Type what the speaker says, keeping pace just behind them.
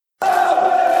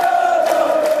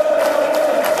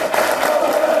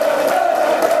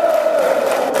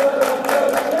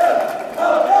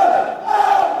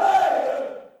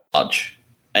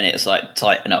is like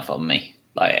tight enough on me.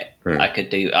 Like I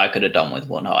could have done with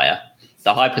one higher.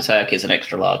 The Hyper Turk is an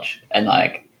extra large, and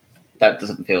like that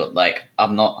doesn't feel like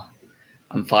I'm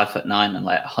 5'9" and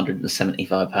like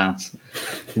 175 pounds.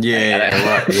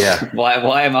 Yeah.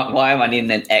 Why am I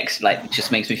needing an X? Like, it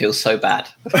just makes me feel so bad.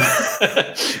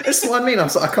 That's what I mean.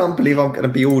 I can't believe I'm going to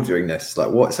be ordering this.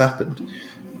 Like, what's happened?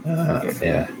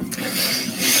 Yeah.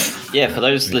 For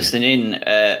those listening in,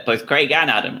 both Craig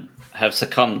and Adam have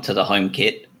succumbed to the home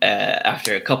kit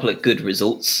after a couple of good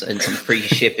results and some free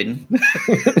shipping.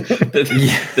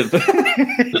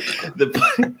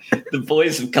 The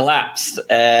boys have collapsed,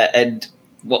 and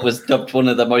what was dubbed one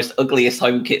of the most ugliest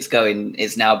home kits going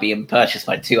is now being purchased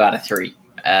by 2 out of 3.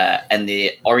 And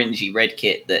the orangey red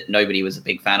kit that nobody was a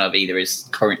big fan of either is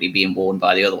currently being worn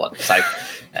by the other one. So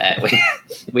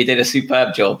we did a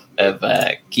superb job of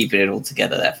keeping it all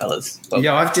together there, fellas. Well,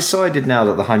 yeah, I've decided now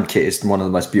that the home kit is one of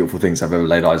the most beautiful things I've ever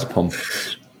laid eyes upon.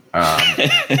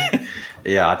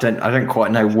 Yeah, I don't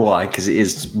quite know why, because it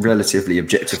is relatively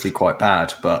objectively quite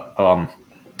bad, but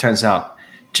turns out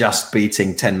just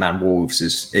beating 10-man Wolves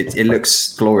it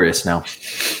looks glorious now.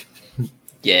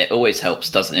 Yeah, it always helps,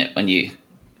 doesn't it, when you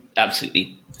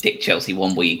absolutely dick Chelsea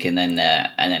one week and then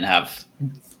have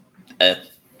a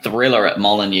thriller at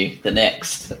Molineux the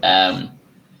next.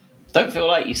 Don't feel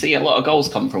like you see a lot of goals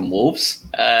come from Wolves.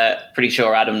 Pretty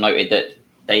sure Adam noted that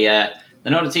they're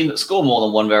not a team that score more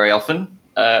than one very often,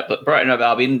 but Brighton and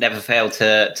Albion never fail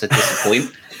to disappoint.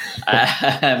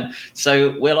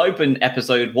 So we'll open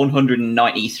episode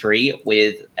 193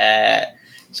 with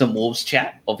some Wolves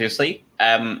chat, obviously.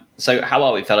 So how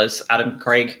are we, fellas? Adam,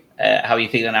 Craig, how are you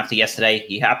feeling after yesterday?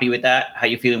 Are you happy with that? How are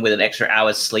you feeling with an extra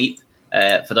hour's sleep?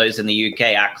 For those in the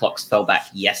UK, our clocks fell back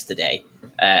yesterday,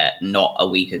 not a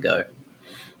week ago.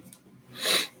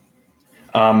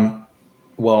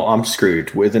 Well, I'm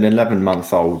screwed. With an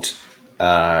 11-month-old,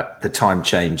 the time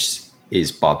change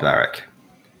is barbaric.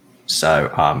 So,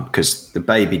 because the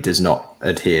baby does not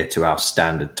adhere to our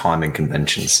standard timing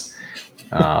conventions.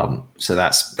 So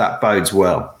that bodes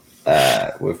well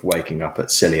with waking up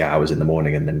at silly hours in the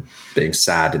morning and then being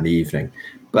sad in the evening.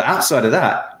 But outside of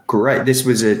that, great.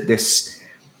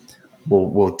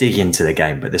 We'll dig into the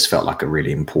game, but this felt like a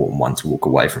really important one to walk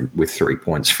away from with 3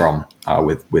 points from,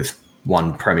 with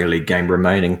one Premier League game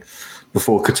remaining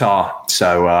before Qatar.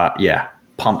 So,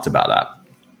 pumped about that.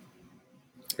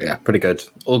 Yeah, pretty good.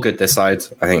 All good this side,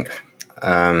 I think.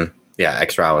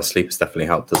 Extra hour sleep has definitely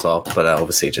helped as well. But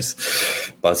obviously just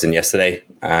buzzing yesterday.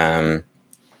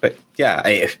 But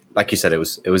yeah, like you said, it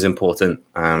was important.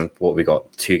 What we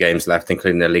got 2 games left,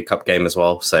 including the League Cup game as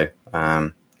well. So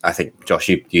I think, Josh,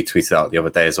 you tweeted out the other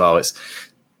day as well. It's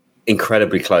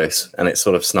incredibly close, and it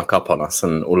sort of snuck up on us.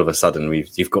 And all of a sudden,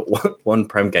 you've got one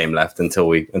Prem game left until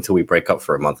we break up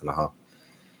for a month and a half.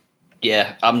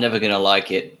 Yeah, I'm never going to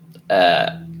like it.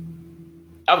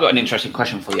 I've got an interesting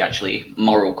question for you, actually.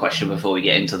 Moral question before we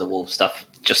get into the Wolves stuff.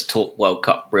 Just talk World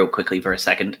Cup real quickly for a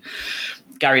second.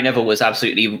 Gary Neville was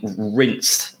absolutely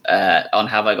rinsed on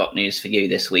Have I Got News for You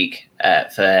this week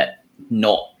for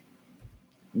not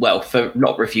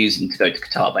refusing to go to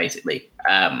Qatar, basically.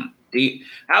 How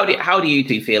do you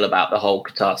two feel about the whole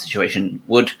Qatar situation?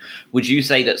 Would you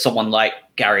say that someone like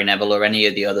Gary Neville or any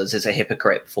of the others is a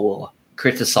hypocrite for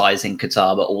criticising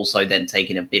Qatar, but also then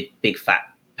taking a big fat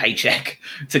paycheck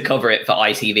to cover it for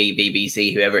ITV,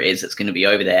 BBC, whoever it is that's going to be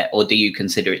over there? Or do you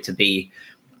consider it to be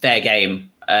fair game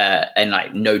and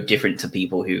like no different to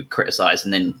people who criticise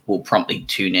and then will promptly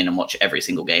tune in and watch every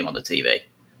single game on the TV?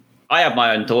 I have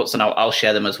my own thoughts and I'll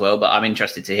share them as well, but I'm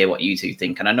interested to hear what you two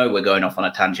think. And I know we're going off on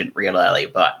a tangent real early,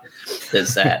 but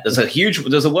there's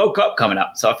a World Cup coming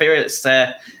up, so I feel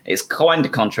it's kind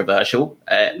of controversial.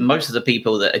 Most of the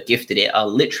people that are gifted it are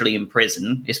literally in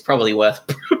prison. It's probably worth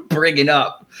bringing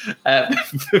up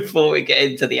before we get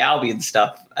into the Albion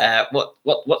stuff.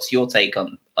 What's your take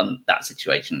on that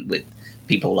situation with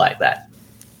people like that?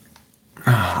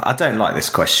 I don't like this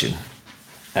question.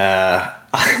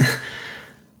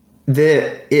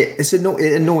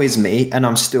 It annoys me, and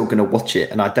I'm still going to watch it,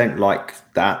 and I don't like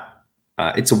that.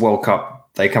 It's a World Cup.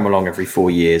 They come along every 4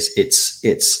 years.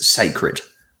 It's sacred,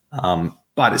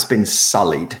 but it's been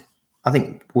sullied. I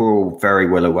think we're all very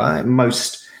well aware.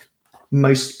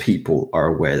 Most people are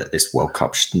aware that this World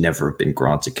Cup should never have been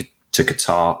granted to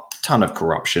Qatar. Ton of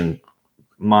corruption,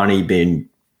 money being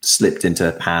slipped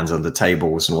into hands under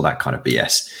tables, and all that kind of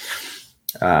BS.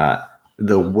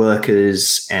 The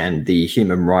workers and the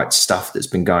human rights stuff that's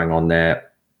been going on there,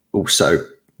 also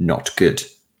not good.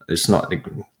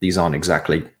 These aren't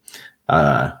exactly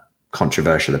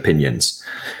controversial opinions.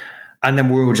 And then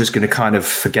we're all just going to kind of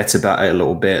forget about it a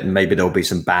little bit. And maybe there'll be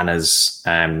some banners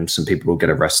and some people will get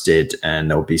arrested and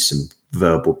there'll be some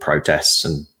verbal protests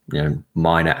and,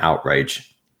 minor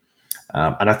outrage.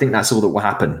 And I think that's all that will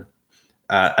happen.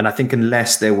 And I think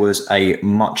unless there was a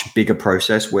much bigger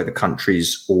process where the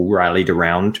countries all rallied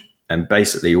around and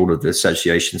basically all of the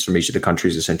associations from each of the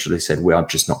countries essentially said, we are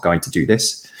just not going to do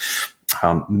this.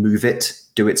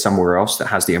 Do it somewhere else that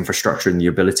has the infrastructure and the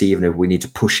ability, even if we need to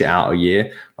push it out a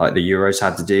year, like the Euros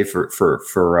had to do for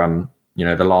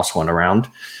the last one around.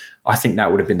 I think that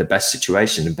would have been the best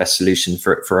situation and best solution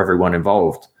for everyone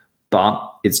involved.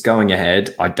 But it's going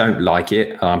ahead. I don't like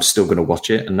it. I'm still going to watch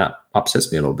it, and that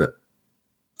upsets me a little bit.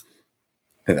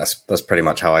 I think that's pretty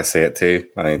much how I see it too.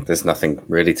 I mean, there's nothing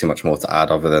really too much more to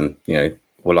add other than,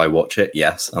 will I watch it?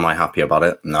 Yes. Am I happy about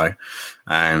it? No.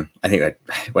 I think that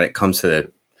when it comes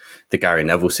to the Gary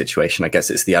Neville situation, I guess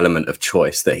it's the element of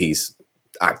choice that he's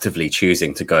actively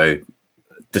choosing to go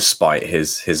despite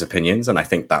his opinions. And I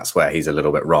think that's where he's a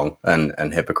little bit wrong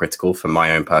and hypocritical from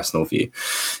my own personal view,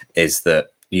 is that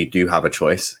you do have a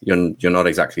choice. You're not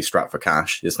exactly strapped for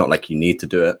cash. It's not like you need to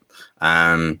do it.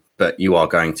 But you are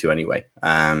going to anyway.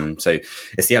 So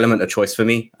it's the element of choice for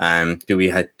me. Do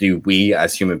we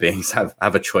as human beings have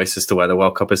a choice as to where the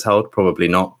World Cup is held? Probably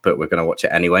not, but we're going to watch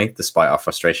it anyway, despite our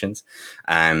frustrations.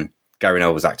 Gary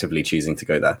Neville was actively choosing to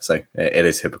go there. So it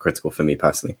is hypocritical for me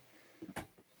personally.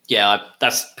 Yeah,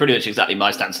 that's pretty much exactly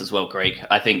my stance as well, Craig.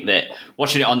 I think that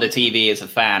watching it on the TV as a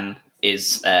fan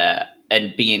is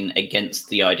and being against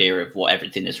the idea of what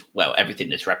everything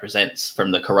this represents,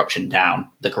 from the corruption down,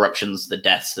 the corruptions, the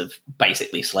deaths of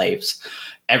basically slaves,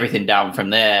 everything down from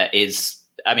there is,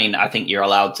 I mean, I think you're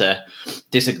allowed to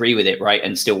disagree with it, right,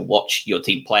 and still watch your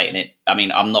team play in it. I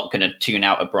mean, I'm not going to tune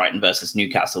out a Brighton versus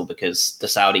Newcastle because the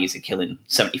Saudis are killing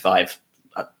 75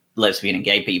 lesbian and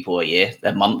gay people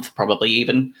a month, probably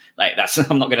even.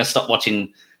 I'm not going to stop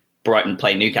watching Brighton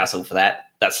play Newcastle for that.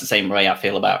 That's the same way I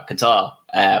feel about Qatar.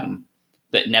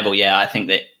 But Neville, yeah, I think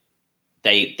that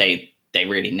they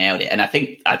really nailed it, and I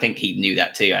think he knew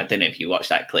that too. I don't know if you watched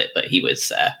that clip, but he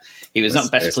was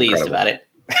not best pleased about it.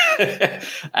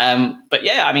 But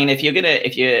yeah, I mean, if you're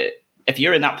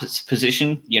in that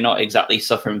position, you're not exactly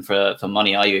suffering for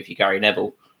money, are you? If you're Gary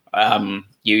Neville,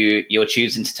 you're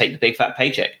choosing to take the big fat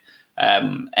paycheck,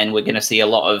 and we're going to see a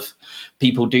lot of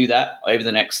people do that over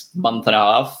the next month and a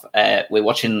half.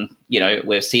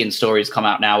 We're seeing stories come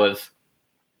out now of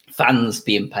fans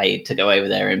being paid to go over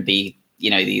there and be,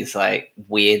 these like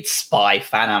weird spy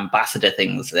fan ambassador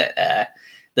things that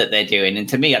they're doing. And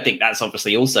to me, I think that's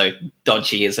obviously also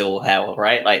dodgy as all hell,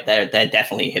 right? Like they're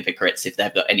definitely hypocrites if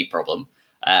they've got any problem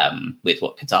with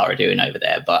what Qatar are doing over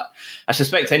there. But I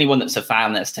suspect anyone that's a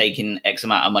fan that's taking X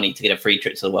amount of money to get a free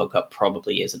trip to the World Cup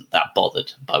probably isn't that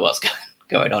bothered by what's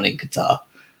going on in Qatar.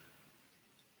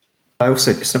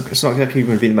 Also, it's not exactly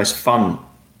going to be the most fun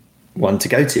one to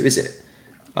go to, is it?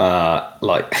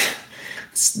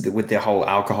 With the whole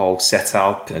alcohol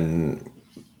setup and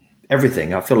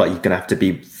everything, I feel like you're going to have to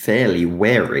be fairly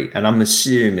wary. And I'm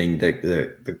assuming that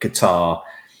the Qatar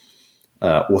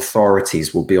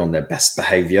authorities will be on their best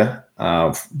behavior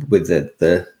with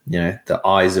the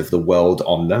eyes of the world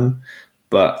on them.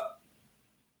 But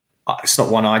it's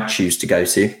not one I'd choose to go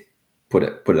to. Put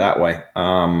it that way.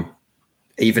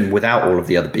 Even without all of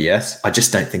the other BS, I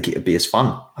just don't think it would be as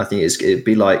fun. I think it'd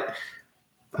be like,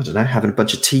 I don't know, having a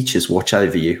bunch of teachers watch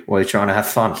over you while you're trying to have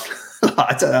fun.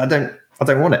 I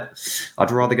don't want it. I'd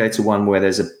rather go to one where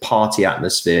there's a party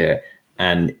atmosphere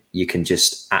and you can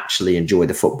just actually enjoy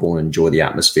the football and enjoy the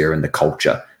atmosphere and the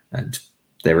culture. And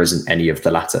there isn't any of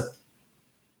the latter.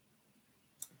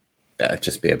 Yeah, it'd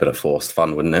just be a bit of forced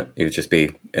fun, wouldn't it? It would just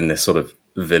be in this sort of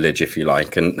village, if you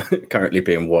like, and currently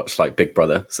being watched like Big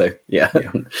Brother. So yeah.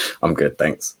 I'm good,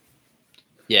 thanks.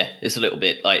 Yeah, it's a little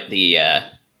bit like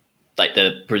the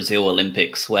Brazil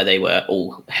Olympics, where they were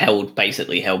all held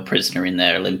prisoner in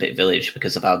their Olympic village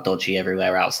because of how dodgy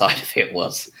everywhere outside of it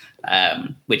was,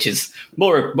 which is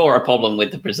more a problem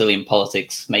with the Brazilian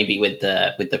politics. Maybe with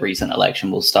the recent election,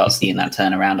 we'll start seeing that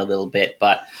turn around a little bit.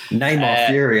 But Neymar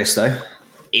furious though.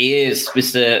 He is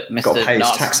Mr. Got to pay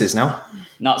his taxes now.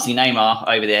 Nazi Neymar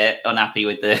over there, unhappy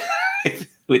with the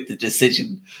with the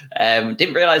decision.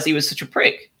 Didn't realize he was such a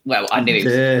prick. Well, I knew he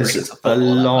was. There's a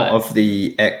lot of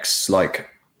the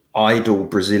idol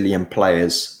Brazilian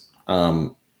players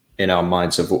in our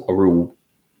minds are all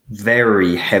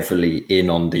very heavily in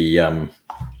on the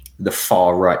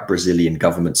far right Brazilian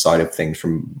government side of things,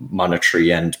 from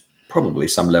monetary and probably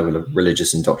some level of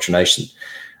religious indoctrination.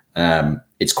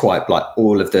 It's quite like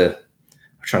all of the.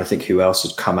 I'm trying to think who else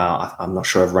had come out. I'm not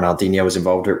sure if Ronaldinho was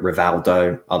involved with it,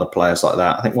 Rivaldo, other players like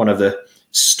that. I think one of the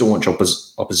staunch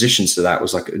oppositions to that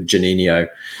was like Janino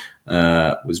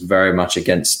was very much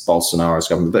against Bolsonaro's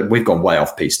government. But we've gone way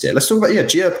off piece here. Let's talk about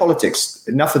geopolitics.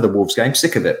 Enough of the Wolves game.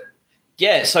 Sick of it.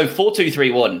 Yeah, so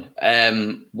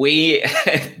 4-2-3-1. We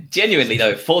genuinely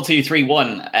though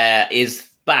 4-2-3-1 is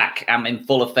back and in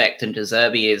full effect, and De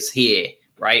Zerbi is here.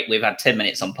 Right, we've had 10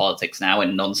 minutes on politics now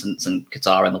and nonsense and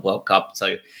Qatar and the World Cup.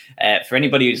 So for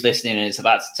anybody who's listening and is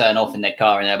about to turn off in their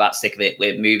car and they're about sick of it,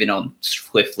 we're moving on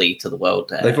swiftly to the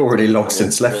world. They've already long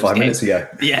since left 5 minutes ago.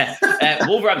 Yeah,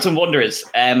 Wolverhampton Wanderers.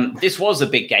 This was a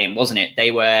big game, wasn't it?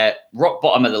 They were rock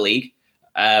bottom of the league.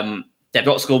 They've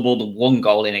not scored more than one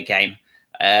goal in a game.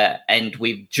 And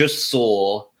we just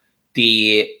saw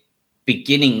the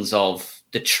beginnings of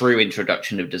the true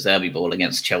introduction of De Zerbi ball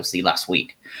against Chelsea last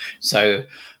week. So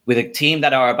with a team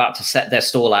that are about to set their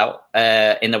stall out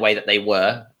in the way that they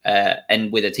were, and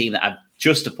with a team that have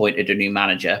just appointed a new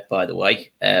manager, by the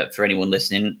way, for anyone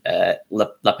listening,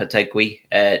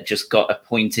 Lopetegui just got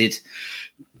appointed.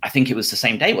 I think it was the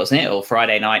same day, wasn't it? Or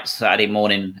Friday night, Saturday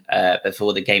morning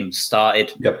before the game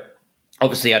started. Yep.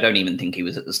 Obviously, I don't even think he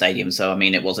was at the stadium. So, I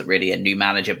mean, it wasn't really a new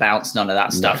manager bounce, none of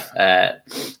that stuff.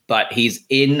 But he's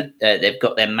in. They've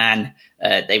got their man.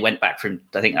 They went back from,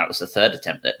 I think that was the third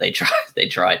attempt that they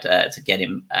tried to get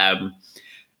him.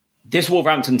 This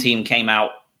Wolverhampton team came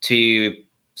out to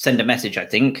send a message, I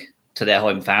think, to their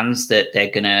home fans that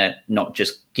they're going to not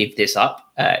just give this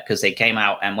up because they came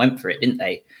out and went for it, didn't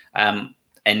they?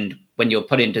 And when you're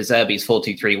putting De Zerbi's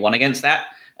 4-2-3-1 against that,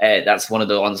 that's one of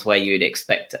the ones where you'd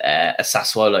expect a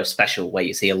Sassuolo special where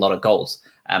you see a lot of goals.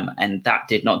 And that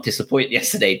did not disappoint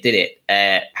yesterday, did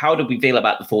it? How did we feel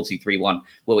about the 4-2-3-1?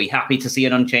 Were we happy to see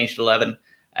an unchanged 11?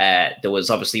 There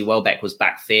was obviously Welbeck was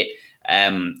back fit.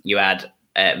 You had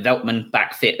Veltman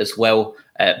back fit as well,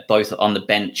 both on the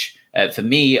bench. For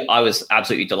me, I was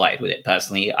absolutely delighted with it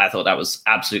personally. I thought that was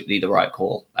absolutely the right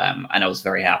call. And I was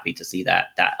very happy to see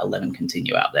that 11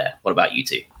 continue out there. What about you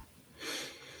two?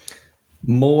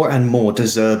 More and more De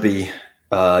Zerbi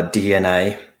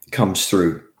DNA comes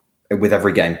through with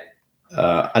every game.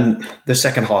 And the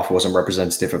second half wasn't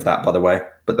representative of that, by the way.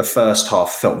 But the first half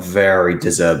felt very De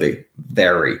Zerbi,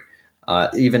 very.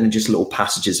 Even in just little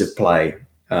passages of play.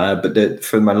 But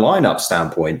from a lineup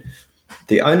standpoint,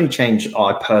 the only change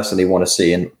I personally want to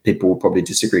see, and people will probably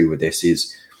disagree with this,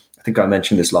 is, I think I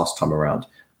mentioned this last time around,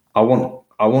 I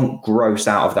want Gross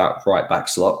out of that right back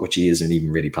slot, which he isn't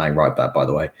even really playing right back, by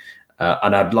the way.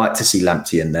 And I'd like to see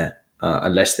Lamptey in there,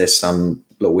 unless there's some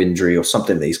little injury or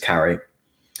something that he's carrying.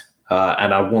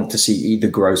 And I want to see either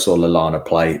Gross or Lallana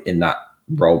play in that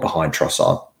role behind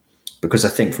Trossard, because I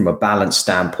think from a balance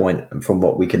standpoint and from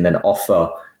what we can then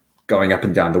offer going up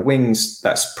and down the wings,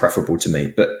 that's preferable to me.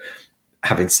 But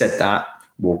having said that,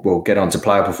 we'll get on to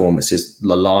player performances.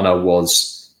 Lallana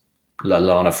was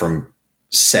Lallana from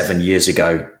 7 years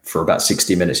ago for about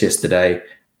 60 minutes yesterday,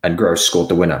 and Gross scored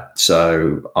the winner.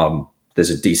 So there's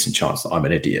a decent chance that I'm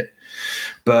an idiot.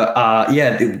 But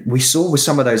we saw with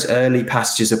some of those early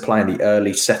passages of play and the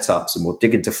early setups, and we'll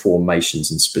dig into formations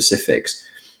and specifics.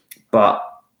 But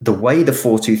the way the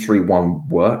 4-2-3-1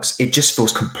 works, it just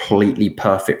feels completely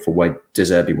perfect for where De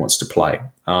Zerbi wants to play.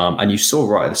 And you saw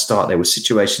right at the start, there were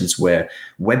situations where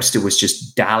Webster was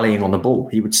just dallying on the ball.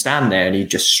 He would stand there and he'd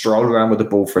just stroll around with the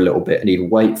ball for a little bit, and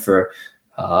he'd wait for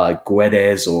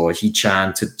Guedes or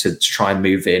Hichan to try and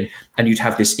move in, and you'd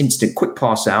have this instant quick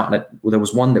pass out. And there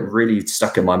was one that really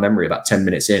stuck in my memory about 10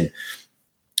 minutes in,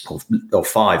 or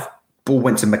 5. Ball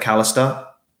went to McAllister,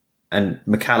 and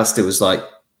McAllister was like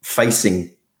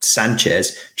facing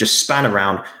Sanchez, just span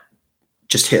around,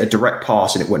 just hit a direct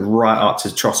pass, and it went right up to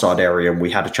the Trossard area, and we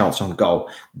had a chance on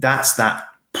goal. That's that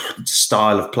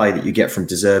style of play that you get from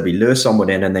De Zerbi. Lure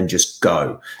someone in and then just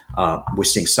go. We're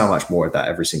seeing so much more of that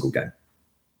every single game.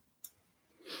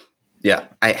 Yeah,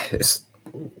 it's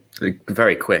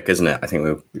very quick, isn't it? I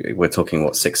think we're talking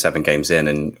 6-7 games in,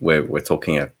 and we're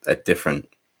talking a different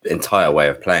entire way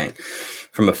of playing.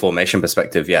 From a formation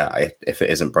perspective, if it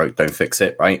isn't broke, don't fix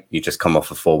it. Right? You just come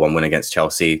off a 4-1 win against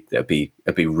Chelsea. It'd be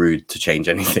rude to change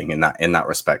anything in that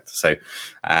respect. So,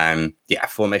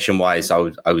 formation wise,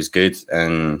 I was good,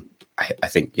 and I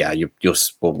think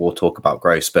we'll talk about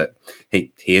Gross, but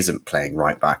he isn't playing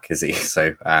right back, is he?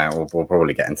 So we'll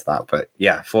probably get into that. But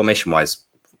yeah, formation wise,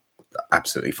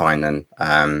 absolutely fine,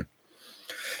 and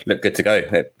look good to go.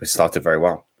 It started very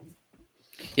well.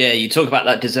 Yeah, you talk about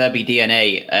that De Zerbi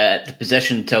DNA. The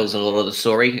possession tells a lot of the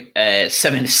story.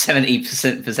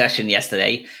 70% possession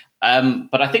yesterday.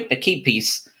 But I think the key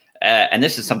piece, and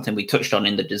this is something we touched on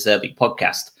in the De Zerbi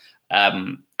podcast,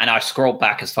 And I scrolled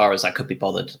back as far as I could be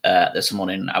bothered this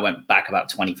morning. I went back about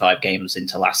 25 games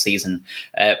into last season.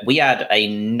 We had a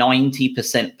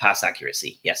 90% pass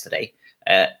accuracy yesterday.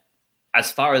 As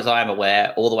far as I'm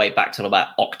aware, all the way back to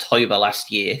about October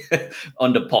last year,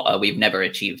 under Potter, we've never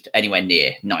achieved anywhere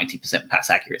near 90% pass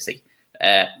accuracy.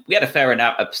 We had a fair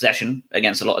amount of possession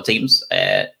against a lot of teams,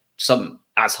 some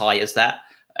as high as that,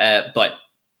 but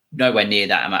nowhere near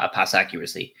that amount of pass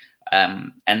accuracy.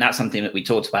 And that's something that we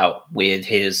talked about with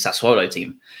his Sassuolo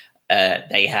team.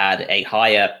 They had a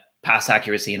higher pass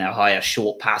accuracy and a higher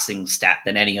short passing stat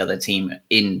than any other team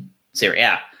in Serie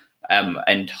A.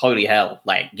 And holy hell,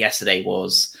 like yesterday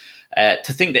was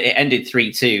to think that it ended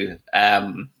 3-2.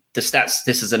 The stats,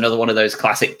 this is another one of those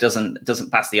classic doesn't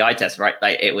pass the eye test, right?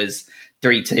 Like it was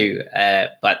 3-2,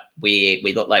 but we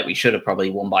looked like we should have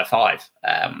probably won by 5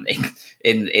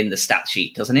 in the stat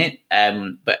sheet, doesn't it?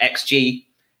 But XG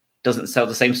doesn't tell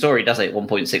the same story, does it?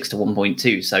 1.6 to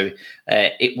 1.2. So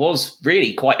it was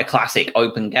really quite a classic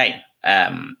open game,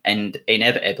 and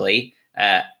inevitably.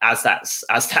 As that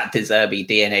De Zerbi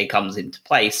DNA comes into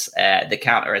place, the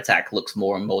counter attack looks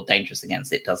more and more dangerous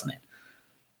against it, doesn't it?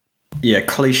 Yeah,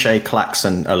 cliche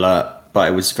klaxon alert, but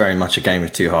it was very much a game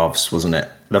of two halves, wasn't it?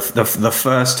 The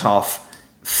first half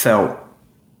felt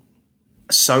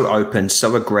so open,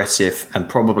 so aggressive, and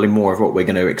probably more of what we're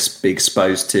going to be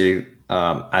exposed to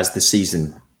as the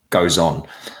season goes on,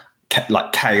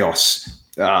 like chaos.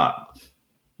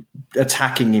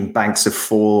 Attacking in banks of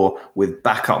 4 with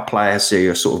backup players who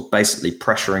are sort of basically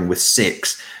pressuring with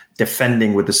 6,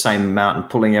 defending with the same amount and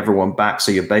pulling everyone back.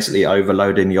 So you're basically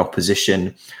overloading the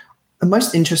opposition. The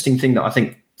most interesting thing that I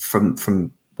think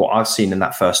from what I've seen in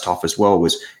that first half as well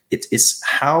was it's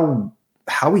how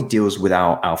he deals with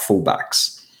our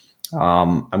fullbacks.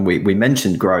 And we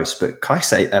mentioned Gross, but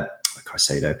Caicedo,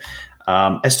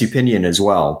 Estupinian as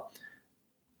well.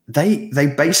 They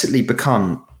basically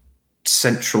become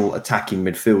central attacking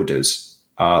midfielders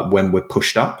when we're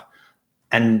pushed up,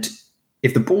 and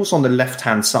if the ball's on the left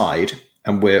hand side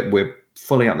and we're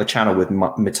filling up the channel with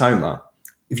Mitoma,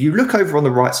 if you look over on the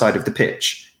right side of the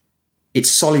pitch, it's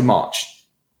Solly March.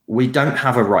 We don't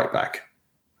have a right back.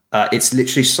 It's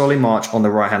literally Solly March on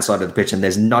the right hand side of the pitch, and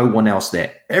there's no one else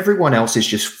there. Everyone else is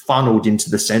just funneled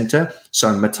into the center. So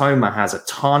Mitoma has a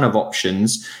ton of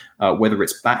options, whether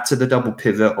it's back to the double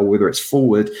pivot or whether it's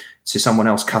forward to someone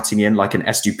else cutting in like an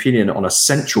Estupinian on a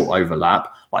central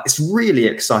overlap. Like, it's really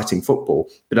exciting football.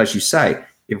 But as you say,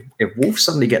 if Wolves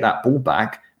suddenly get that ball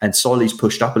back and Solly's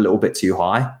pushed up a little bit too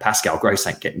high, Pascal Gross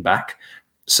ain't getting back.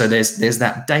 So there's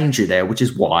that danger there, which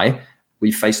is why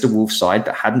we faced a Wolves side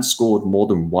that hadn't scored more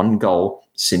than 1 goal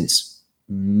since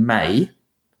May.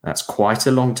 That's quite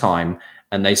a long time.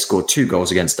 And they scored 2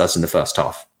 goals against us in the first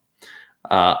half.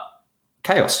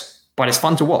 Chaos, but it's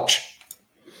fun to watch.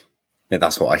 Yeah,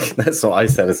 that's what I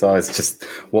said as well. It's just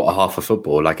what a half of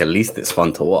football. Like, at least it's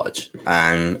fun to watch,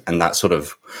 and that sort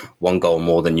of 1 goal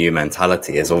more than you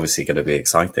mentality is obviously going to be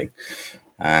exciting.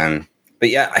 But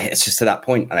yeah, it's just to that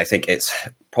point, and I think it's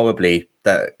probably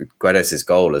that Guedes'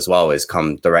 goal as well has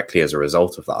come directly as a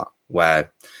result of that, where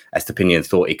Estupinian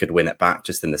thought he could win it back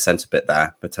just in the centre bit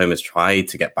there. But Thomas tried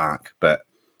to get back, but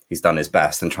he's done his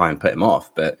best and try and put him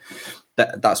off. But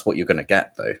that's what you're going to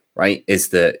get, though, right? Is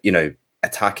that,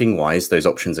 attacking wise, those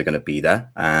options are going to be there,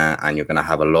 and you're going to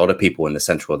have a lot of people in the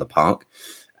centre of the park.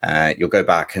 You'll go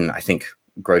back, and I think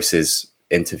Gross's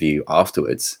interview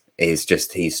afterwards is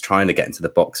just he's trying to get into the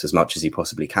box as much as he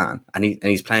possibly can, and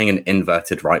he's playing an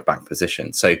inverted right back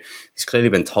position. So he's clearly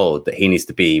been told that he needs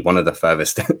to be one of the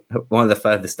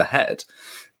furthest ahead,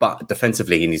 but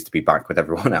defensively he needs to be back with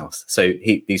everyone else. So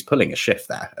he's pulling a shift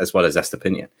there as well as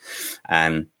Estupinian.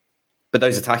 But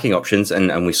those attacking options,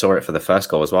 and we saw it for the first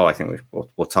goal as well. I think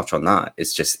we'll touch on that.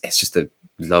 It's just a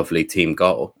lovely team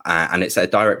goal, and it's a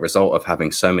direct result of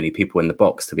having so many people in the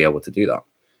box to be able to do that.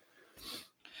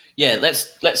 Yeah,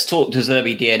 let's talk De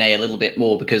Zerbi DNA a little bit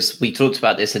more, because we talked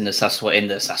about this in the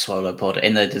Sassuolo pod,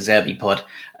 in the De Zerbi pod,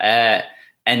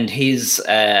 and his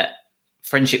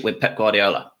friendship with Pep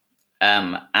Guardiola,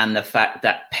 and the fact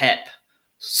that Pep,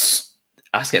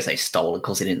 I was going to say stole, of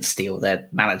course he didn't steal. Their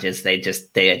managers,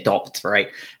 they adopt, right?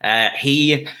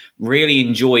 He really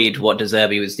enjoyed what De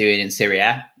Zerbi was doing in Serie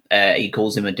A. He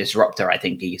calls him a disruptor, I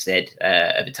think he said,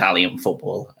 of Italian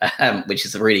football, which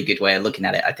is a really good way of looking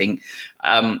at it, I think.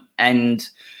 And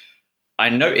I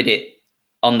noted it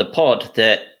on the pod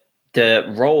that the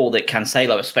role that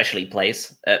Cancelo especially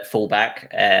plays at fullback,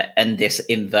 and this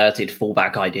inverted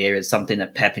fullback idea, is something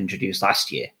that Pep introduced last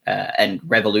year and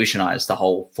revolutionized the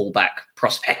whole fullback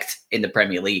prospect in the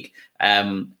Premier League.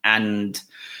 And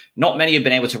not many have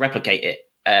been able to replicate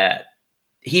it.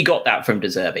 He got that from De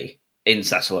Zerbi. in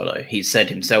Sassuolo. He said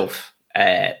himself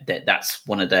that that's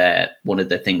one of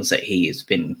the things that he has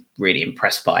been really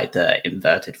impressed by, the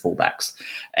inverted fullbacks.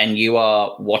 And you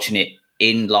are watching it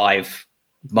in live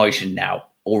motion now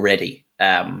already.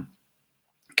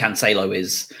 Cancelo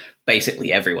is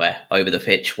basically everywhere over the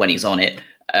pitch when he's on it.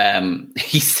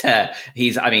 He's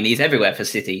everywhere for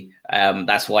City.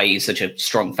 That's why he's such a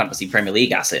strong fantasy Premier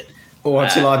League asset. Or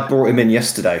until I brought him in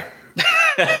yesterday.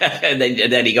 and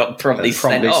then he got promptly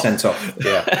sent off.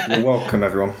 Yeah, you're welcome,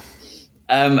 everyone.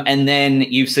 And then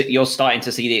you're starting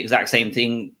to see the exact same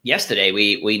thing yesterday.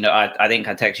 We know. I think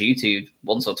I texted you two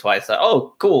once or twice that,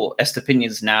 oh, cool,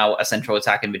 Estepinian's now a central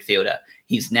attacking midfielder.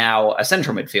 He's now a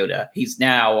central midfielder. He's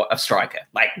now a striker.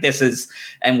 Like this is,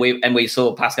 and we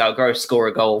saw Pascal Gross score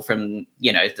a goal from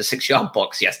the 6-yard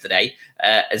box yesterday,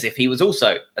 as if he was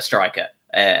also a striker,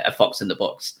 a fox in the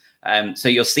box. So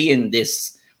you're seeing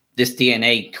this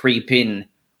DNA creep in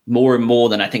more and more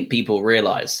than I think people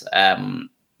realize.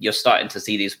 You're starting to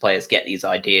see these players get these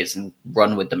ideas and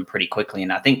run with them pretty quickly.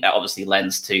 And I think that obviously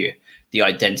lends to the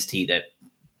identity that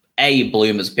A,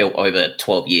 Bloom has built over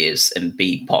 12 years and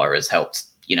B, Potter has helped,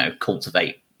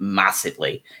 cultivate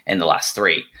massively in the last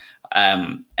 3.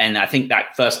 And I think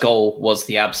that first goal was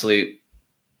the absolute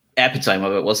epitome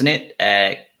of it, wasn't it?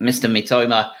 Mr.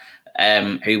 Mitoma,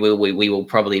 who we will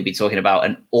probably be talking about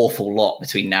an awful lot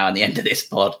between now and the end of this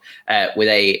pod, with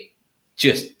a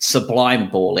just sublime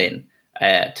ball in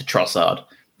to Trossard.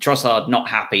 Trossard, not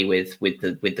happy with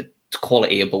the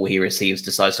quality of ball he receives,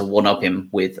 decides to one-up him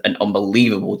with an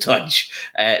unbelievable touch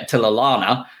to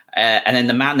Lallana, and then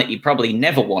the man that you probably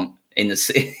never want in the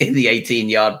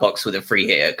 18-yard box with a free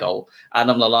hitter goal,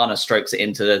 Adam Lallana strokes it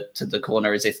into the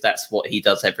corner as if that's what he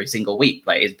does every single week,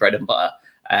 like his bread and butter.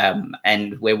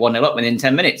 And we're 1-0 up within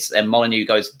 10 minutes, and Molineux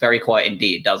goes very quiet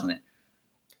indeed, doesn't it?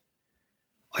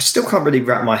 I still can't really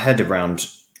wrap my head around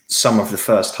some of the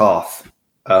first half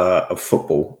of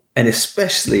football, and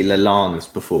especially Lallana's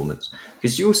performance,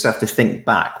 because you also have to think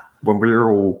back when we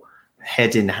were all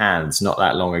head in hands not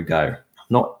that long ago.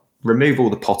 Not remove all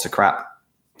the Potter crap,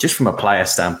 just from a player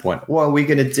standpoint. What are we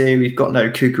going to do? We've got no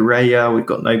Cucurella, we've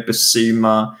got no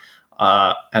Basuma,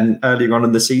 and earlier on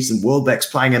in the season, Welbeck's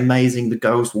playing amazing. The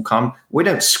goals will come. We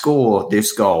don't score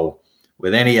this goal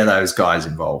with any of those guys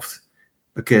involved,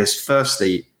 because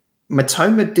firstly,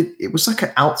 Mitoma it was like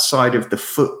an outside of the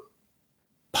foot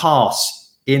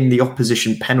pass in the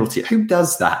opposition penalty. Who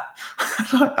does that?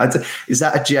 Is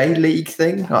that a J League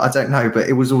thing? I don't know, but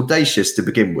it was audacious to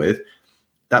begin with.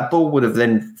 That ball would have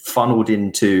then funneled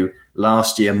into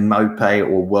last year Mope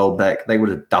or Welbeck. They would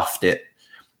have duffed it.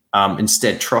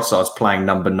 Instead, Trossard's playing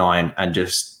number 9 and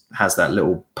just has that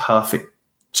little perfect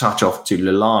touch off to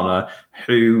Lallana,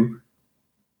 who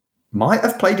might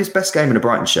have played his best game in a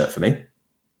Brighton shirt for me.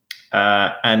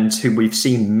 And who we've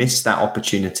seen miss that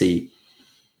opportunity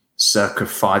circa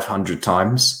 500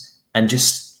 times and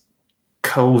just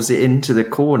curls it into the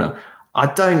corner. I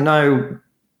don't know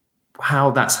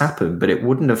how that's happened, but it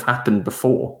wouldn't have happened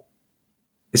before.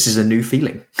 This is a new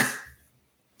feeling.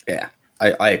 Yeah,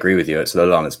 I agree with you. It's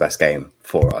Lallana's best game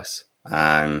for us.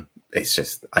 It's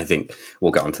just, I think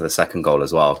we'll get onto the second goal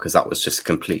as well, because that was just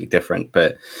completely different.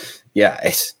 But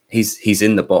yeah, he's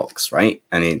in the box, right?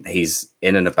 And he's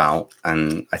in and about.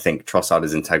 And I think Trossard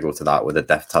is integral to that with a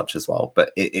deft touch as well.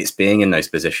 But it's being in those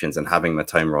positions and having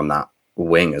Mitoma on that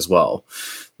wing as well,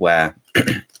 where,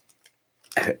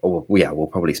 we'll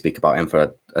probably speak about him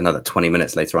for another 20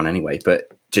 minutes later on anyway.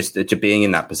 But just being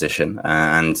in that position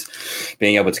and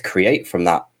being able to create from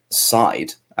that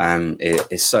side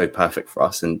is so perfect for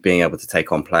us. And being able to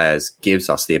take on players gives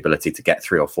us the ability to get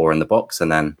 3 or 4 in the box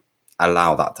and then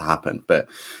allow that to happen. But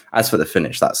as for the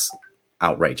finish, that's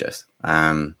outrageous.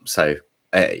 So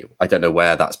I don't know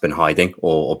where that's been hiding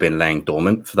or been laying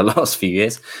dormant for the last few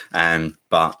years.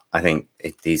 But I think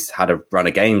if he's had a run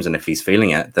of games and if he's feeling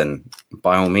it, then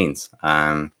by all means.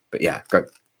 But yeah,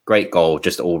 great goal,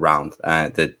 just all round,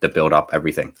 the build up,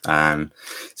 everything.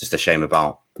 It's just a shame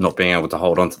about not being able to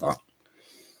hold on to that.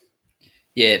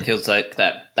 Yeah, it feels like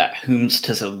that Whomst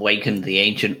has awakened the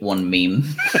Ancient One meme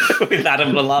with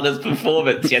Adam Lallana's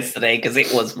performance yesterday, because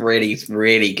it was really,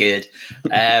 really good.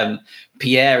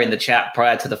 Pierre in the chat,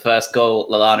 prior to the first goal,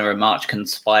 Lallana and March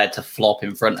conspired to flop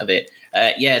in front of it.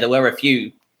 There were a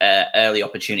few early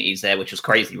opportunities there, which was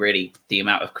crazy, really, the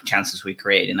amount of chances we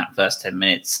created in that first 10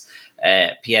 minutes.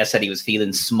 Pierre said he was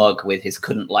feeling smug with his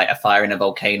 "couldn't light a fire in a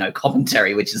volcano"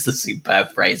 commentary, which is a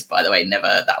superb phrase, by the way. Never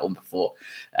heard that one before,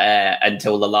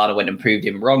 until Lallana went and proved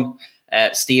him wrong.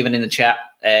 Stephen in the chat,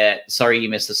 sorry you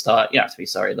missed the start. You don't have to be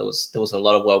sorry. There was a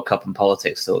lot of World Cup and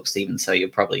politics talk, Stephen, so you're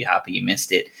probably happy you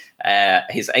missed it.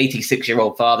 His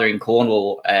 86-year-old father in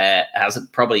Cornwall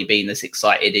hasn't probably been this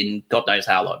excited in God knows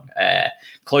how long.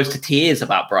 Close to tears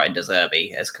about Brighton De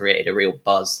Zerbi has created a real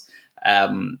buzz.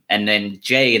 And then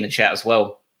Jay in the chat as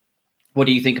well. What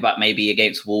do you think about maybe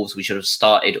against Wolves? We should have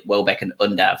started Welbeck and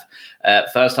Undav.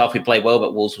 First half, we played well,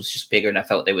 but Wolves was just bigger, and I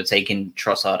felt they were taking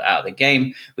Trossard out of the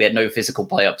game. We had no physical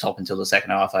play up top until the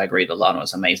second half. I agree that Lana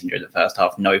was amazing during the first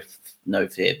half. No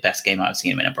fear. Best game I've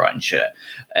seen him in a Brighton shirt.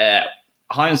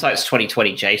 Hindsight's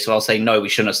 2020, Jay, so I'll say no, we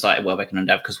shouldn't have started Welbeck and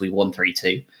Undav because we won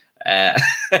 3-2.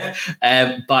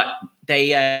 But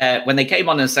they when they came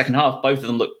on in the second half, both of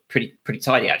them looked pretty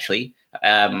tidy, actually.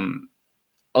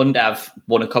 Undav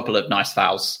won a couple of nice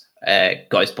fouls,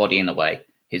 got his body in the way,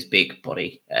 his big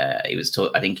body.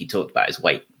 I think he talked about his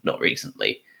weight not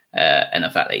recently, and the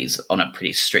fact that he's on a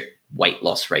pretty strict weight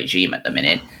loss regime at the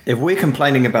minute. If we're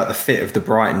complaining about the fit of the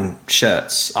Brighton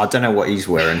shirts, I don't know what he's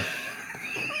wearing.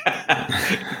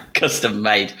 Custom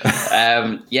made.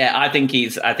 I think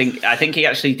he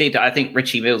actually did. I think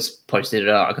Richie Mills posted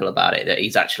an article about it, that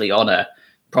he's actually on a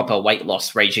proper weight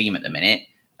loss regime at the minute.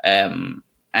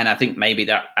 And I think maybe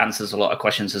that answers a lot of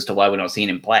questions as to why we're not seeing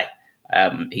him play.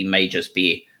 He may just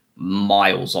be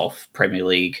miles off Premier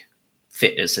League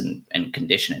fitness and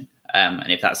conditioning. And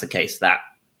if that's the case, that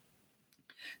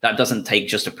doesn't take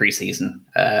just a preseason.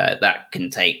 That can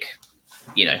take,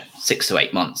 6 to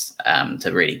 8 months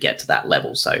to really get to that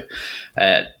level. So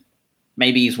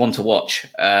maybe he's one to watch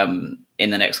in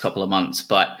the next couple of months.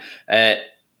 But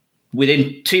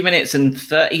within 2 minutes and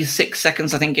 36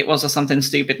 seconds, I think it was, or something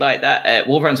stupid like that,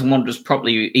 Wolverhampton Wanderers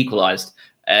probably equalised.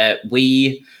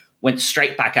 We went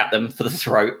straight back at them for the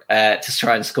throat to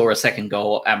try and score a second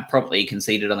goal, and promptly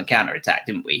conceded on the counter-attack,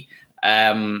 didn't we?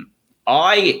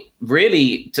 I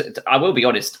will be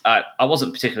honest, I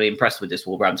wasn't particularly impressed with this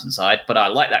Wolverhampton side, but I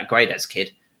like that Guedes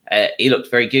kid. He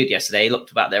looked very good yesterday. He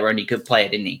looked about their only good player,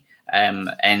 didn't he?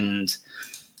 And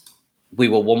we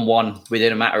were 1-1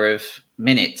 within a matter of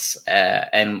minutes.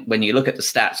 And when you look at the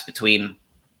stats between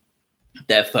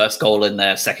their first goal and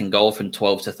their second goal from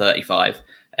 12 to 35,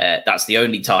 that's the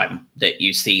only time that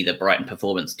you see the Brighton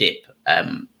performance dip.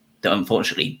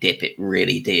 Unfortunately, it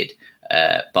really did.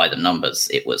 By the numbers,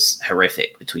 it was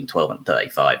horrific between 12 and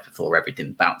 35 before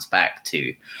everything bounced back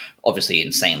to obviously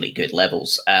insanely good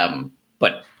levels.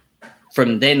 But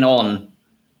from then on,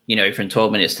 from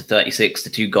 12 minutes to 36 to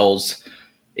 2 goals,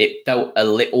 it felt a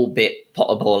little bit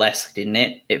Potter-Ball-esque, didn't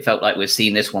it? It felt like we've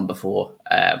seen this one before,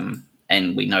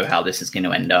 and we know how this is going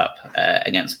to end up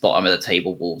against bottom of the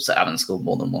table Wolves that haven't scored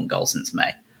more than 1 goal since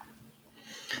May.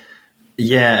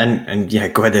 Yeah, and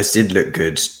Guedes did look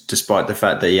good, despite the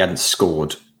fact that he hadn't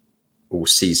scored all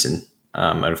season.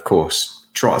 And of course,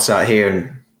 trots out here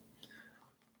and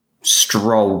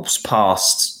strolls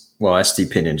past. Well, SD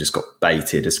Pinion just got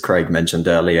baited, as Craig mentioned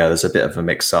earlier. There's a bit of a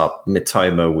mix-up.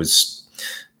 Mitoma was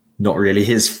not really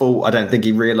his fault. I don't think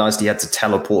he realised he had to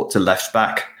teleport to left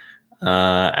back,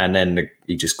 and then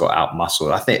he just got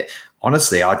out-muscled. I think,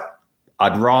 honestly,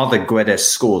 I'd rather Guedes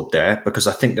scored there, because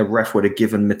I think the ref would have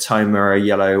given Mitoma a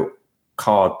yellow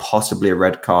card, possibly a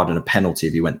red card, and a penalty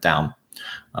if he went down,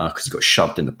 because he got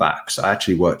shoved in the back. So it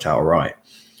actually worked out all right.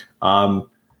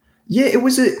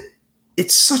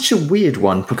 It's such a weird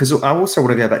one, because I also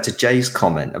want to go back to Jay's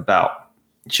comment about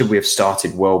should we have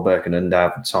started Welbeck and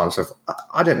Undav and so on and so forth.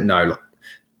 I don't know.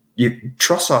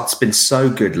 Trossard's been so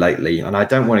good lately, and I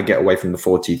don't want to get away from the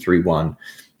 4-2-3-1,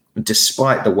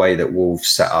 despite the way that Wolves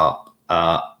set up.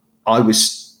 I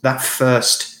was that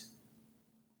first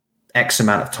X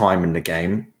amount of time in the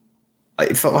game.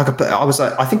 It felt like I was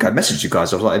like, I think I messaged you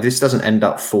guys. I was like, if this doesn't end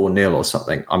up 4-0 or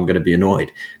something, I'm going to be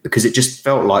annoyed, because it just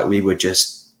felt like we were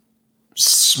just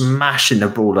smashing the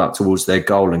ball up towards their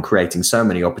goal and creating so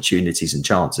many opportunities and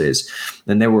chances.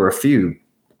 And there were a few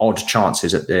odd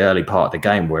chances at the early part of the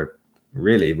game where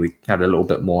really we had a little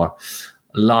bit more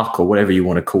luck, or whatever you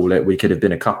want to call it. We could have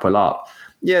been a couple up.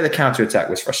 Yeah, the counter-attack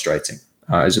was frustrating.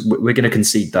 We're going to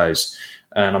concede those.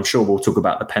 And I'm sure we'll talk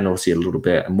about the penalty a little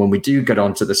bit. And when we do get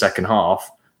on to the second half,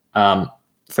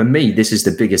 for me, this is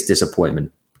the biggest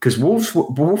disappointment, because Wolves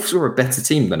were a better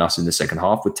team than us in the second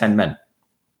half with 10 men.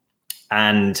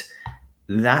 And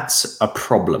that's a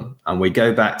problem. And we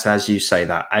go back to, as you say,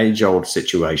 that age-old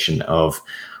situation of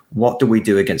what do we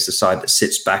do against the side that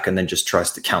sits back and then just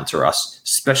tries to counter us,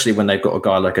 especially when they've got a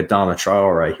guy like Adama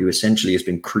Traore, who essentially has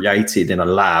been created in a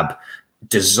lab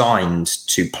designed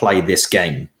to play this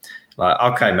game. Like,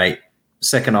 okay, mate,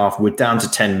 second half, we're down to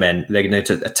 10 men. They're going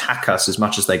to attack us as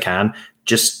much as they can.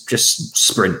 Just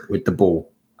sprint with the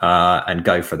ball. and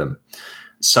go for them.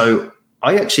 So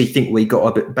I actually think we got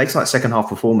a bit, based on that second half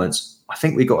performance, I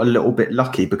think we got a little bit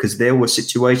lucky because there were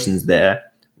situations there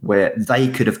where they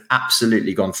could have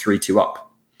absolutely gone 3-2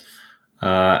 up.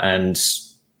 And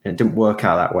it didn't work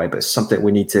out that way, but it's something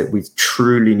we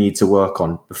truly need to work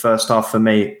on. The first half for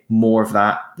me, more of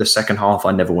that. The second half,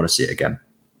 I never want to see it again.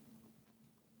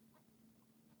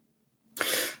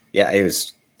 Yeah, it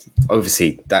was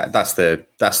obviously that's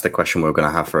the question we're going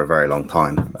to have for a very long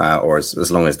time, or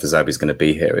as long as De Zerbi's going to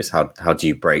be here, is how do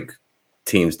you break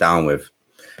teams down with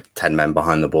 10 men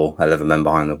behind the ball, 11 men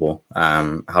behind the ball?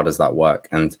 How does that work?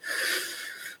 And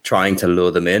trying to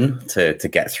lure them in to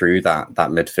get through that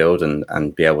midfield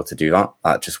and be able to do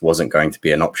that just wasn't going to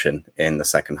be an option in the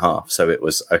second half. So it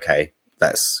was, okay,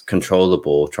 let's control the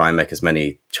ball, try and make as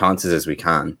many chances as we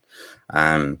can.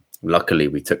 Luckily,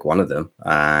 we took one of them.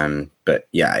 But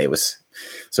yeah, it's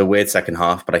a weird second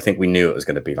half, but I think we knew it was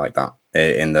going to be like that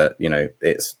in that,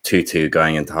 it's 2-2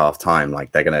 going into half time.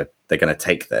 Like they're going to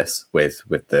take this with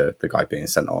the guy being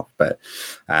sent off. But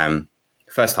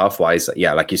first half wise,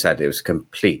 yeah, like you said, it was a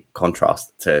complete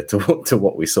contrast to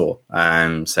what we saw.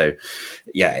 So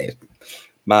yeah,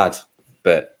 mad,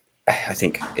 but I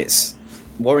think it's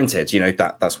warranted.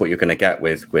 That's what you're going to get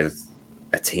with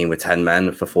a team with 10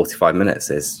 men for 45 minutes.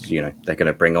 Is they're going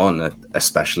to bring on a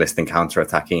specialist in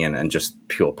counter-attacking and just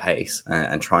pure pace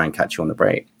and try and catch you on the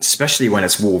break. Especially when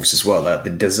it's Wolves as well.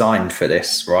 They're designed for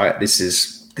this, right? This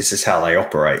is how they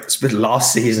operate. It's been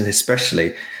last season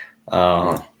especially.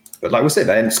 But like we said,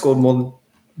 they hadn't scored more than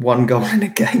one goal in a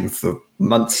game for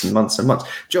months and months and months.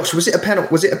 Josh, was it a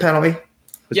penalty?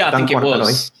 Yeah, I think it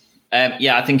was.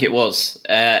 I think it was.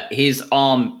 His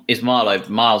arm is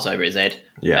miles over his head.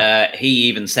 Yeah. He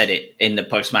even said it in the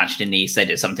post-match, didn't he? He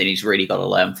said it's something he's really got to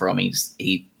learn from. I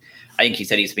think he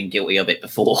said he's been guilty of it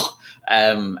before,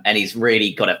 and he's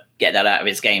really got to get that out of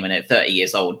his game. And at 30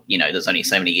 years old, there's only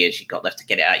so many years you've got left to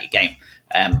get it out of your game.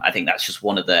 I think that's just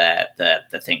one of the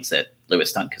things that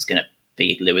Lewis Dunk is going to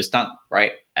be Lewis Dunk,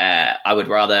 right? I would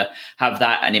rather have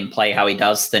that and him play how he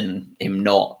does than him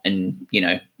not and,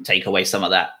 take away some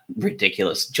of that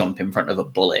ridiculous jump in front of a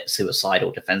bullet,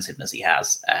 suicidal defensiveness he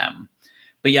has.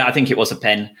 But yeah, I think it was a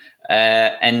pen.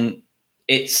 And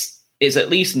it's at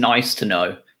least nice to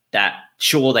know that,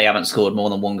 sure, they haven't scored more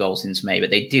than one goal since May, but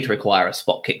they did require a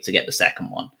spot kick to get the second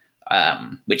one.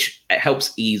 Which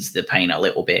helps ease the pain a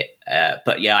little bit.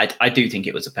 But yeah, I do think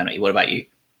it was a penalty. What about you?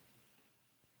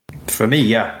 For me,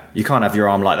 yeah. You can't have your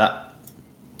arm like that.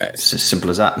 It's as simple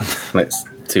as that. It's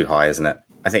too high, isn't it?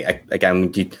 I think,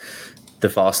 again, the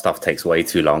VAR stuff takes way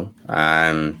too long.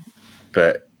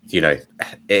 But, it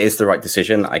is the right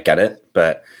decision. I get it.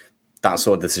 But that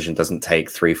sort of decision doesn't take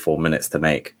 3-4 minutes to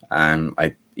make.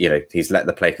 He's let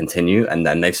the play continue and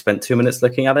then they've spent 2 minutes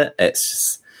looking at it. It's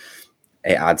just...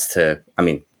 It adds to,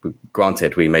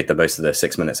 granted, we made the most of the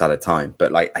 6 minutes at a time,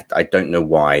 but I don't know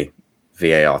why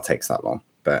VAR takes that long.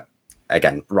 But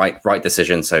again, right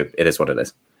decision. So it is what it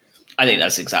is. I think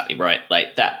that's exactly right.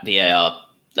 Like that VAR,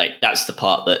 that's the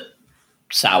part that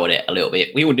soured it a little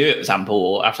bit. We would do it, for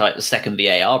example, after the second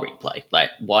VAR replay.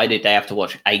 Why did they have to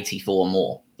watch 84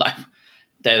 more?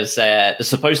 There's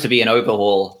supposed to be an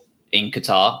overhaul in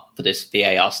Qatar for this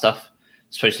VAR stuff.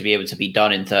 It's supposed to be able to be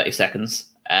done in 30 seconds.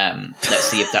 Let's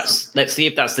see if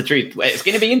that's the truth. It's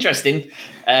going to be interesting.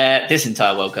 This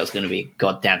entire World Cup is going to be a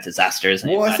goddamn disaster, isn't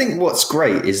it? Well, I think what's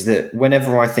great is that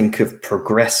whenever I think of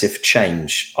progressive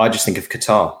change, I just think of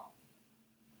Qatar.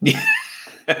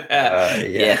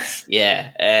 Yes,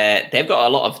 yeah. They've got a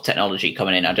lot of technology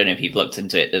coming in. I don't know if you've looked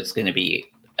into it. There's going to be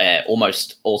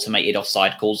almost automated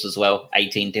offside calls as well.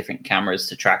 18 different cameras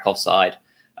to track offside.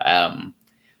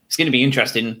 It's going to be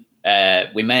interesting.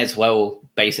 We may as well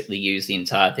basically use the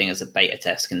entire thing as a beta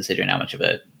test, considering how much of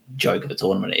a joke of a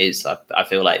tournament it is. I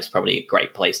feel like it's probably a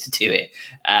great place to do it.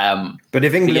 But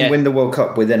if England win the World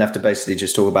Cup, we then have to basically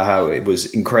just talk about how it was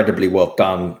incredibly well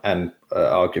done and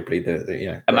arguably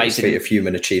the amazing feat of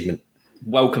human achievement.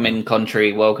 Welcoming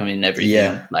country, welcoming everything.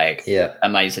 Yeah.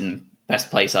 Amazing.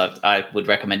 Best place. I would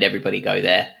recommend everybody go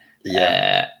there.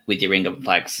 Yeah. With your England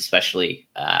flags, especially.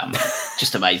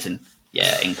 Just amazing.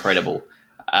 Yeah, incredible.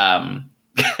 I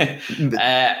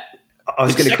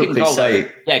was going to quickly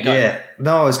say,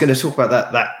 No, I was going to talk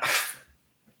about that.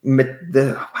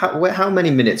 How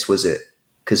many minutes was it?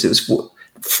 Because it was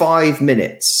 5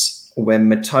 minutes when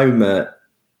Matoma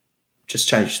just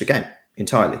changed the game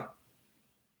entirely.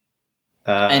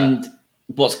 And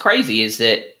what's crazy is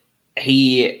that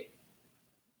he's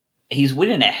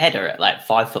winning a header at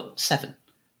 5'7"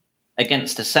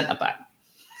 against a centre back.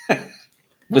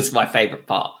 Was my favourite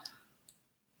part.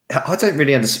 I don't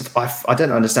really understand. I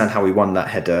don't understand how he won that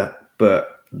header,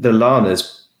 but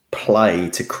Lallana's play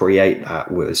to create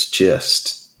that was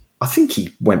just, I think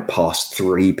he went past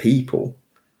 3 people.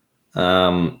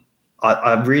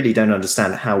 I really don't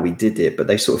understand how he did it, but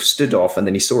they sort of stood off and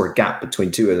then he saw a gap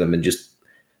between 2 of them and just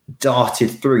darted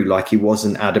through like he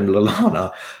wasn't Adam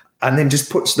Lallana, and then just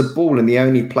puts the ball in the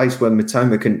only place where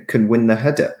Mitoma can win the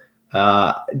header.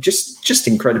 Just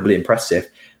incredibly impressive.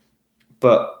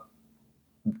 But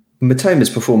Mitoma's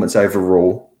performance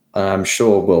overall, I'm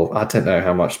sure I don't know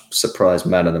how much surprise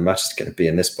man of the match is going to be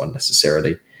in this one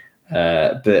necessarily.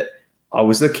 But I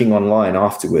was looking online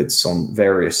afterwards on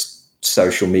various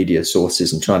social media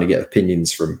sources and trying to get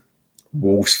opinions from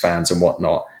Wolves fans and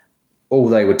whatnot. All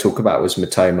they would talk about was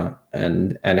Mitoma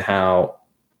and how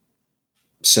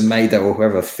Semedo or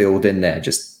whoever filled in there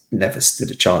just never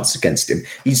stood a chance against him.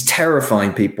 He's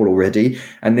terrifying people already.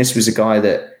 And this was a guy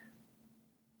that,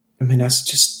 that's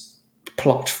just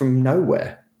plucked from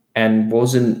nowhere and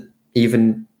wasn't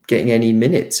even getting any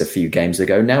minutes a few games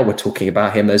ago. Now we're talking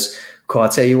about him as, I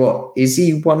tell you what, is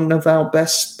he one of our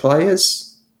best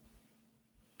players?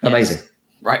 Amazing. Yes.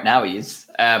 Right now he is.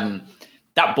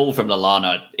 That ball from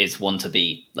Lallana is one to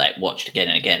be watched again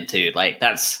and again too.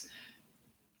 That's,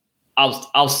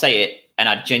 I'll say it, and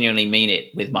I genuinely mean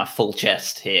it with my full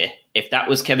chest here. If that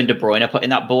was Kevin De Bruyne putting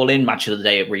that ball in, match of the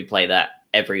day, replay that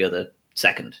every other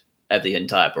second of the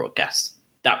entire broadcast.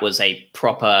 That was a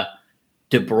proper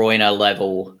De Bruyne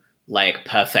level,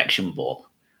 perfection ball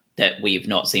that we've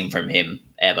not seen from him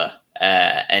ever.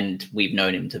 And we've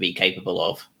known him to be capable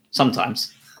of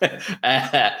sometimes.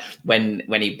 When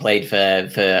he played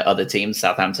for other teams,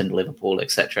 Southampton, Liverpool,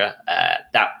 etc.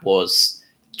 That was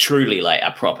truly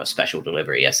a proper special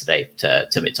delivery yesterday to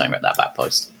Mitoma at that back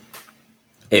post.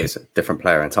 He was a different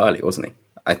player entirely, wasn't he?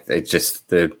 It's just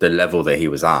the level that he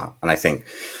was at, and I think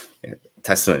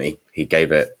testimony he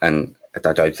gave it, and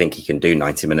I don't think he can do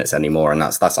 90 minutes anymore, and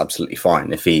that's absolutely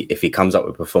fine. If he comes up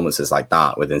with performances like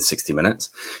that within 60 minutes,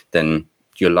 then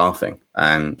you're laughing.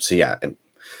 So yeah.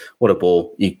 What a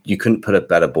ball. You couldn't put a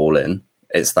better ball in.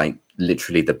 It's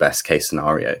literally the best case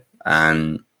scenario.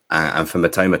 And for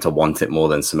Mitoma to want it more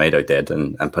than Semedo did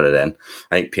and put it in.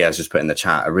 I think Pierre's just put in the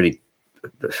chat,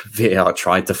 VAR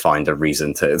tried to find a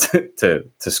reason to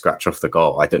scratch off the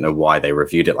goal. I don't know why they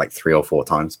reviewed it 3 or 4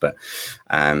 times, but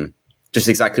just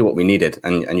exactly what we needed.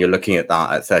 And you're looking at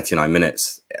that at 39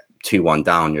 minutes, 2-1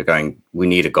 down, you're going, we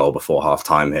need a goal before half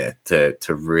time here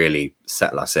to really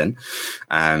settle us in.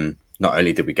 Not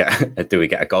only did we get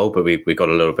a goal, but we got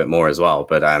a little bit more as well.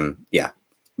 But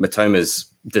Mitoma's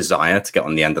desire to get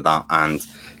on the end of that and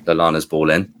Lallana's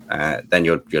ball in, then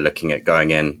you're looking at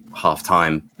going in half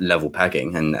time, level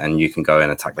pegging, and you can go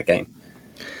and attack the game.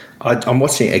 I'm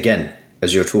watching it again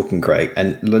as you're talking, Craig,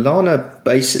 and Lallana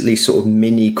basically sort of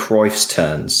mini Cruyff's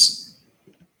turns,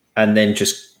 and then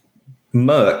just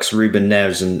murks Ruben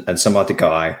Neves and some other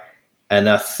guy, and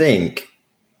I think.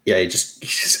 Yeah, he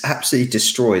just absolutely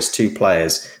destroys 2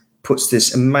 players, puts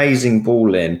this amazing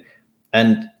ball in,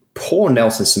 and poor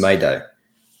Nelson Semedo,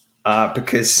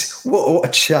 because what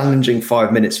a challenging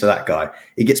 5 minutes for that guy.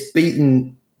 He gets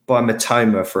beaten by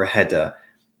Mitoma for a header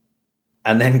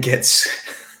and then gets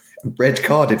red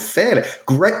carded fairly.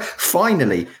 Great,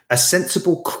 finally, a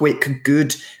sensible, quick,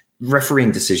 good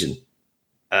refereeing decision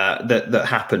that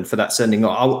happened for that sending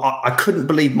off. I couldn't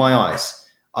believe my eyes.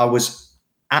 I was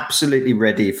absolutely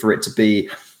ready for it to be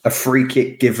a free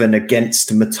kick given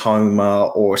against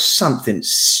Mitoma or something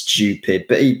stupid,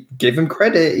 but he give him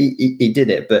credit. He did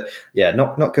it, but yeah,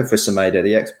 not good for Semedo,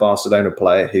 the ex-Barcelona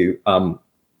player who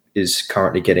is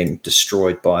currently getting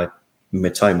destroyed by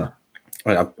Mitoma.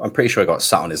 I'm pretty sure he got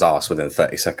sat on his ass within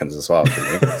 30 seconds as well.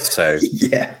 Didn't he? So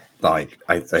yeah,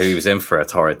 he was in for a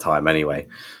torrid time anyway.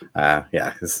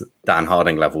 It's Dan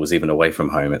Harding levels even away from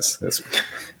home. It's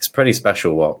pretty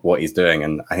special what he's doing.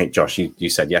 And I think, Josh, you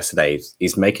said yesterday,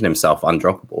 he's making himself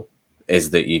undroppable.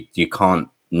 Is that you can't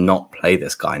not play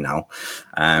this guy now,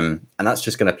 and that's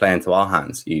just going to play into our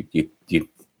hands. You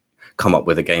come up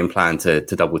with a game plan to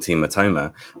double team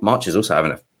Mitoma. March is also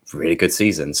having a really good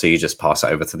season, so you just pass it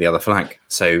over to the other flank.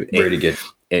 So really good.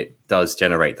 It does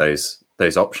generate those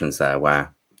options there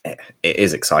where it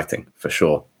is exciting for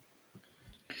sure.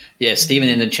 Yeah, Stephen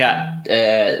in the chat,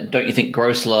 don't you think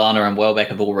Gross, Lallana and Welbeck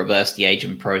have all reversed the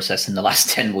aging process in the last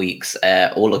 10 weeks?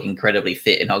 All look incredibly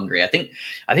fit and hungry. I think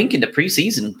in the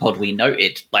preseason pod we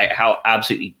noted how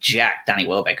absolutely jacked Danny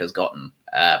Welbeck has gotten.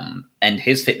 And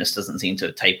his fitness doesn't seem to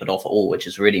have tapered off at all, which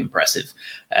is really impressive.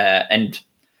 And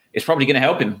it's probably going to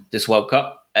help him this World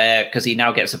Cup because he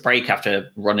now gets a break after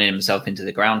running himself into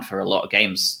the ground for a lot of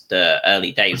games, the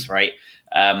early days, right?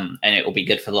 And it will be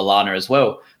good for Lallana as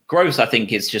well. Gross, I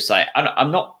think, is just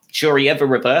I'm not sure he ever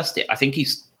reversed it. I think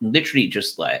he's literally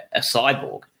just like a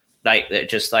cyborg. Like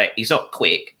just like he's not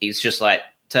quick. He's just like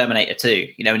Terminator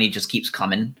 2, and he just keeps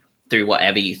coming through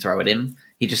whatever you throw at him.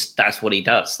 That's what he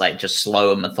does, like just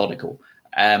slow and methodical.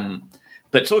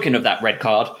 But talking of that red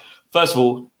card, first of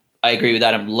all, I agree with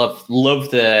Adam. Love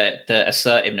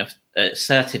the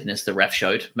assertiveness the ref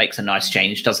showed. Makes a nice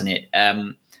change, doesn't it?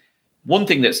 One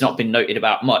thing that's not been noted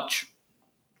about much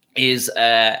is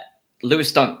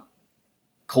Lewis Dunk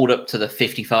called up to the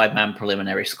 55-man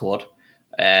preliminary squad.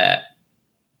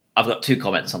 I've got 2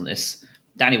 comments on this.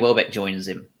 Danny Welbeck joins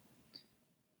him.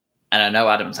 And I know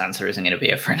Adam's answer isn't going to be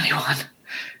a friendly one.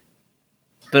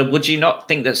 But would you not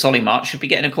think that Solly March should be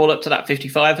getting a call up to that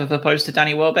 55 as opposed to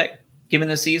Danny Welbeck, given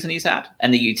the season he's had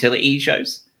and the utility he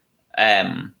shows? I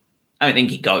don't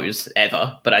think he goes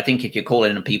ever, but I think if you're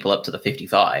calling people up to the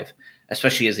 55,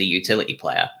 especially as a utility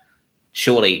player,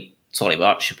 surely Solly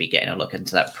March should be getting a look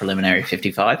into that preliminary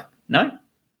 55. No?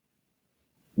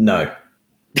 No.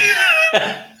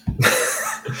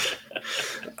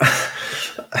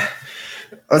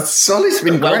 Solly's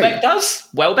been great. Welbeck does?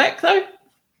 Welbeck, though?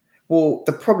 Well,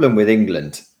 the problem with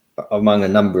England, among a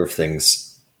number of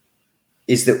things,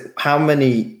 is that how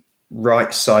many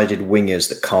right-sided wingers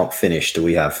that can't finish do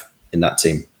we have in that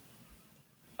team?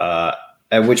 At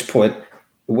which point,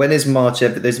 when is March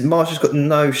ever? March has got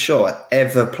no shot at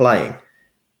ever playing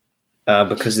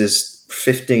because there's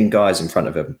 15 guys in front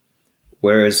of him.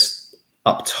 Whereas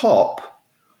up top,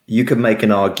 you could make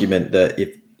an argument that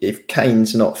if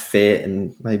Kane's not fit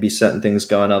and maybe certain things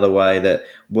go another way, that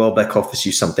Welbeck offers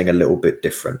you something a little bit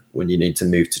different when you need to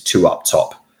move to 2 up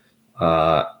top.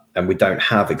 And we don't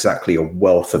have exactly a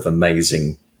wealth of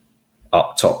amazing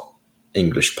up top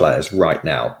English players right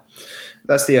now.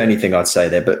 That's the only thing I'd say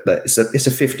there. But it's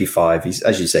a 55. He's,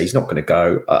 as you say, he's not going to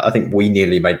go. I think we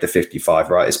nearly made the 55,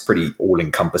 right? It's pretty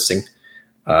all-encompassing.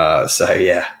 So,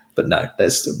 yeah. But no,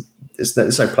 there's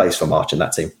no place for March in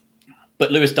that team.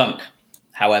 But Lewis Dunk,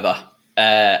 however,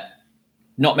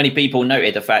 not many people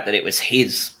noted the fact that it was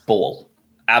his ball,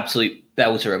 absolute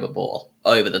belter of a ball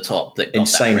over the top. That got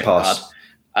insane that pass.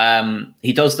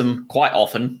 He does them quite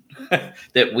often.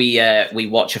 That we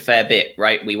watch a fair bit,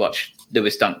 right? We watch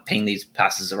Lewis Dunk ping these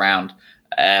passes around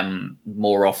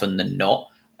more often than not.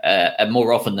 And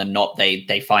more often than not,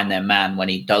 they find their man when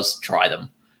he does try them.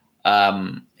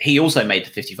 He also made the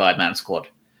 55-man squad.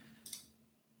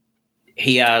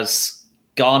 He has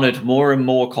garnered more and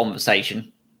more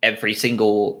conversation every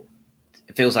single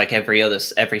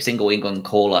England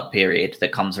call-up period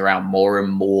that comes around. More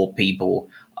and more people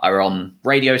are on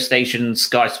radio stations,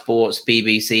 Sky Sports,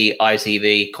 BBC,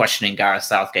 ITV, questioning Gareth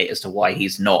Southgate as to why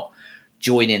he's not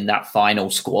joining that final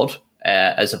squad,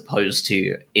 as opposed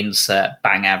to insert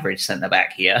bang average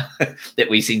centre-back here that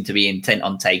we seem to be intent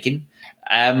on taking.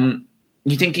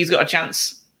 You think he's got a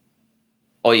chance?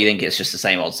 Or you think it's just the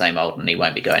same old, and he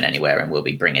won't be going anywhere and we'll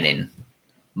be bringing in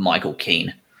Michael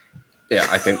Keane? Yeah,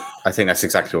 I think that's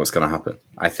exactly what's going to happen.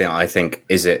 I think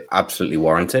is it absolutely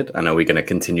warranted? And are we going to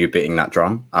continue beating that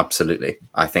drum? Absolutely.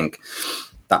 I think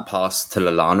that pass to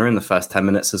Lallana in the first 10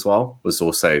 minutes as well was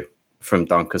also from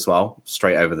Dunk as well,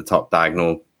 straight over the top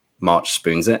diagonal. March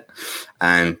spoons it,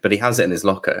 but he has it in his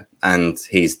locker, and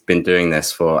he's been doing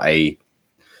this for a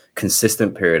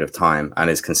consistent period of time and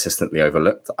is consistently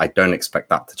overlooked. I don't expect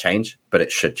that to change, but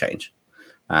it should change.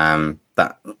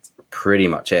 That's pretty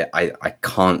much it. I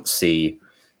can't see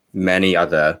many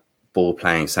other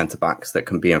ball-playing centre-backs that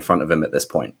can be in front of him at this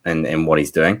point in what he's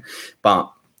doing.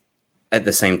 But at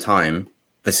the same time,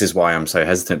 this is why I'm so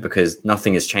hesitant, because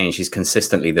nothing has changed. He's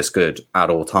consistently this good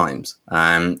at all times.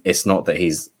 It's not that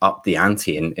he's upped the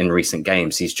ante in recent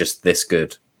games. He's just this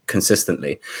good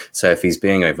consistently. So if he's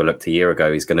being overlooked a year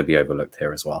ago, he's going to be overlooked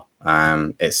here as well.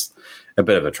 It's a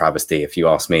bit of a travesty if you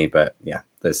ask me, but yeah,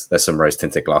 there's some rose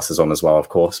tinted glasses on as well, of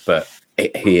course, but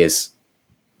he is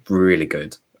really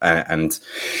good. And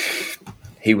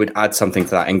he would add something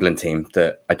to that England team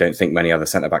that I don't think many other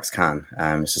centre-backs can.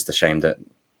 It's just a shame that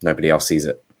nobody else sees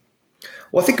it.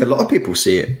 Well, I think a lot of people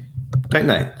see it, don't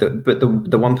they? But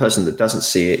the one person that doesn't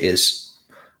see it is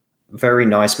very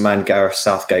nice man Gareth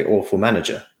Southgate, awful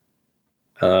manager.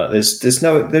 There's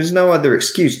no other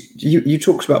excuse. You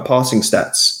talked about passing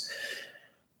stats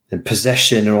and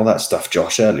possession and all that stuff,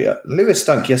 Josh, earlier. Lewis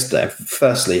Dunk yesterday,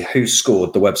 firstly, Who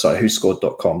Scored, the website,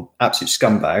 whoscored.com, absolute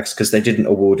scumbags because they didn't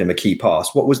award him a key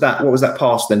pass. What was that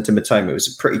pass then to Matoma? It was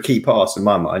a pretty key pass in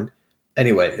my mind.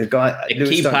 Anyway, the guy...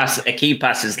 A key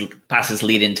passes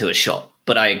lead into a shot,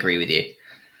 but I agree with you.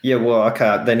 Yeah, well,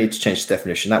 okay, they need to change the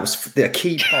definition. That was a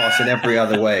key pass in every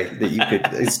other way that you could...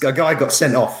 A guy got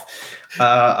sent off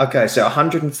Okay, so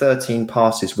 113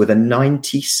 passes with a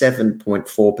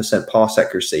 97.4% pass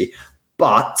accuracy,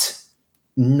 but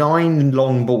 9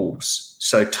 long balls.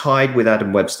 So tied with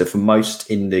Adam Webster for most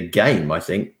in the game, I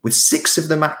think, with 6 of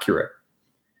them accurate.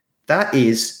 That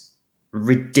is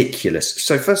ridiculous.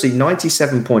 So firstly,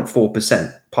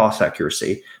 97.4% pass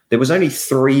accuracy. There was only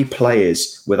 3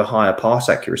 players with a higher pass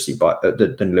accuracy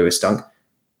than Lewis Dunk.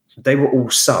 They were all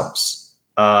subs.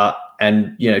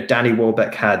 And, Danny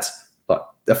Welbeck had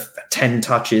 10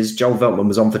 touches. Joel Veltman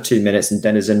was on for 2 minutes, and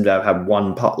Dennis Undav had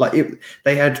 1 part.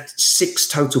 They had 6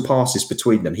 total passes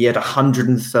between them. He had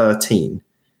 113.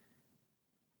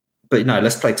 But no,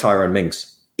 let's play Tyrone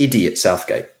Mings. Idiot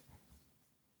Southgate.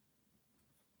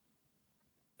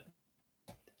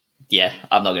 Yeah,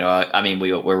 I'm not gonna. I mean,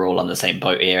 we're all on the same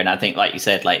boat here, and I think, like you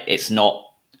said, it's not.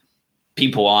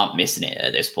 People aren't missing it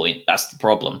at this point. That's the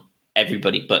problem.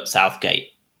 Everybody but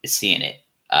Southgate is seeing it,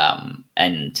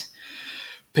 and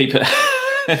people.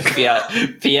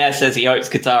 Pierre says he hopes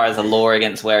Qatar has a law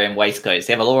against wearing waistcoats.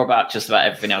 They have a law about just about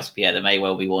everything else, Pierre. There may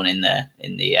well be one in the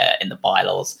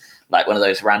bylaws, like one of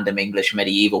those random English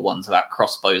medieval ones about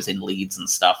crossbows in Leeds and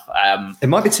stuff. It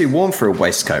might be too warm for a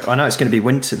waistcoat. I know it's going to be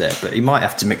winter there, but he might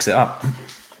have to mix it up.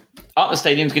 The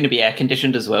stadium's going to be air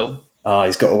conditioned as well. Oh,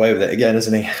 he's got away with it again,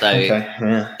 hasn't he? So okay,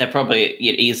 yeah. They're probably,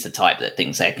 he's the type that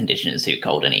thinks air conditioning is too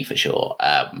cold, and he for sure.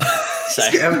 So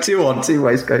have 2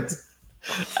 waistcoats.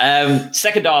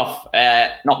 Second half,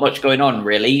 not much going on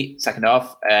really. Second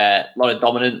half, a lot of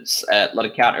dominance, a lot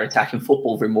of counter-attacking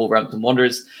football from Wolverhampton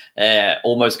Wanderers,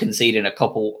 almost conceding a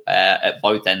couple at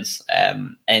both ends.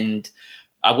 And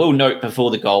I will note before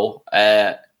the goal,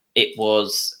 it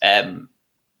was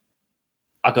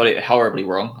I got it horribly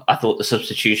wrong. I thought the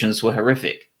substitutions were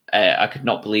horrific. I could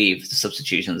not believe the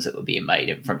substitutions that were being made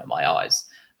in front of my eyes,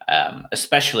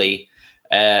 especially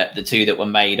the 2 that were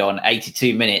made on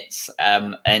 82 minutes.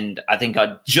 And I think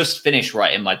I just finished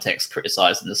writing my text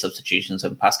criticising the substitutions,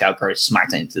 and Pascal Gross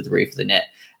smacked it into the roof of the net.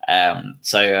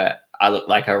 So I look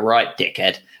like a right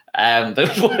dickhead.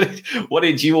 But what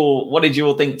did you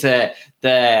all think to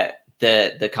the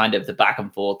kind of the back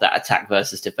and forth, that attack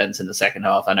versus defense in the second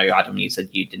half? I know, Adam, you said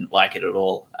you didn't like it at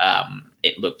all.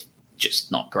 It looked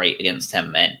just not great against 10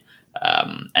 men.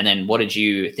 And then what did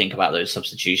you think about those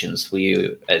substitutions? Were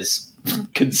you as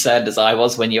concerned as I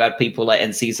was when you had people like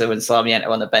Enciso and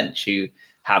Sarmiento on the bench who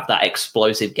have that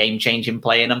explosive game-changing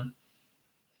play in them?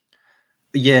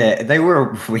 Yeah, they were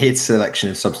a weird selection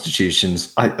of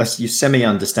substitutions. You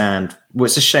semi-understand. Well,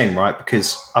 it's a shame, right?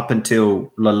 Because up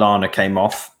until Lallana came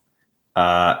off,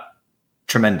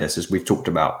 tremendous, as we've talked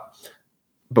about.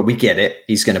 But we get it.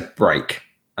 He's going to break.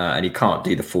 And he can't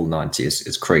do the full 90,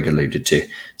 as Craig alluded to.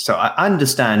 So I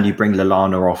understand you bring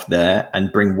Lallana off there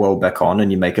and bring Welbeck on,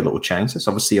 and you make a little change. That's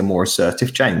obviously a more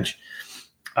assertive change.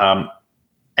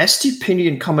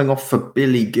 Estupinian coming off for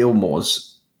Billy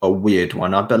Gilmore's a weird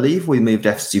one. I believe we moved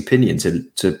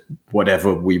Estupinian to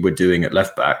whatever we were doing at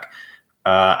left back.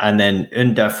 And then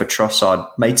Undav for Trossard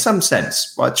made some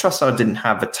sense. Well, Trossard didn't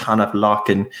have a ton of luck,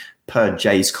 and per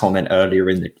Jay's comment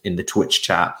earlier in the Twitch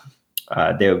chat,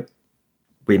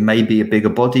 maybe a bigger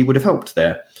body would have helped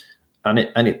there, and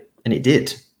it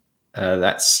did.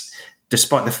 That's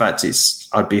despite the fact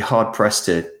I'd be hard pressed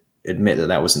to admit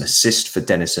that was an assist for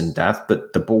Dennis Undav,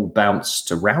 but the ball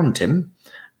bounced around him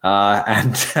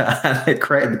and it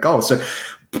created the goal. So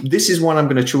this is one I'm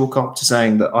going to chalk up to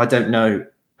saying that I don't know.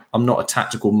 I'm not a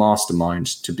tactical mastermind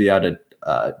to be able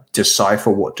to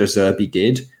decipher what De Zerbi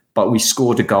did, but we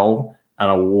scored a goal, and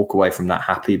I will walk away from that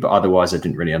happy. But otherwise, I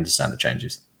didn't really understand the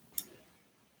changes.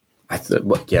 My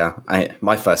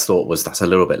first thought was that's a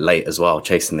little bit late as well,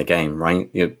 chasing the game, right?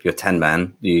 You're 10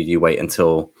 men. You wait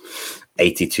until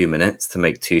 82 minutes to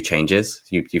make 2 changes.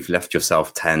 You've left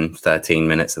yourself 10, 13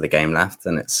 minutes of the game left,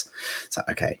 and it's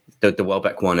like, okay. The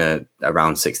Welbeck one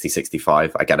around 60,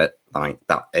 65. I get it.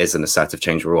 That is an assertive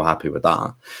change. We're all happy with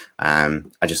that. I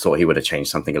just thought he would have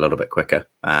changed something a little bit quicker.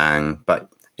 But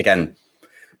again,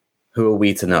 who are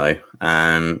we to know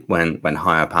when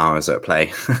higher powers are at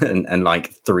play and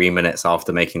like 3 minutes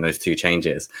after making those 2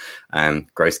 changes,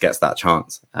 Gross gets that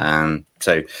chance.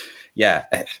 So yeah,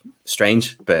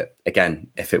 strange. But again,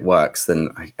 if it works, then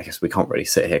I guess we can't really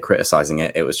sit here criticizing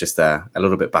it. It was just a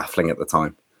little bit baffling at the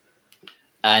time.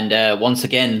 And once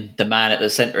again, the man at the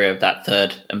centre of that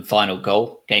third and final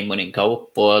goal, game-winning goal,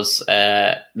 was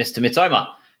Mr. Mitoma.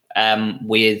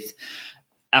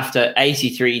 After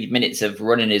 83 minutes of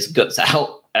running his guts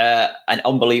out, an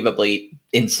unbelievably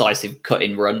incisive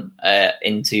cutting run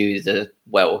into the,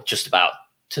 just about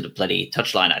to the bloody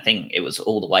touchline. I think it was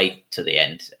all the way to the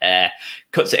end.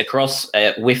 Cuts it across,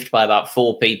 whiffed by about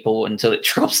 4 people until it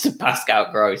drops to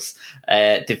Pascal Gross.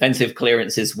 Defensive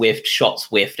clearances whiffed, shots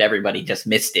whiffed. Everybody just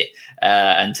missed it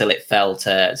until it fell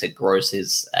to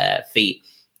Gross's feet.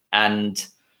 And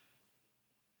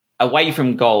away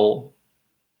from goal,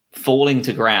 falling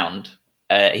to ground,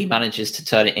 he manages to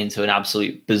turn it into an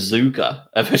absolute bazooka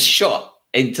of a shot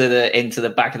into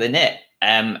the back of the net.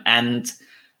 And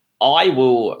I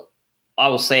will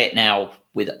say it now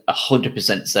with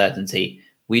 100% certainty: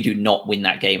 we do not win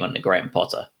that game under Graham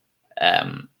Potter,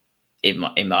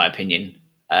 in my opinion.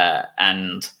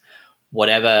 And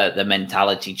whatever the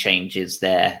mentality change is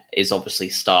there is obviously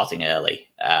starting early.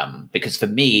 Because for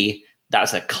me,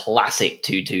 that's a classic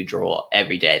 2-2 draw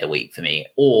every day of the week for me,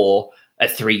 or a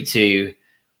 3-2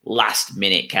 last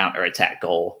minute counter-attack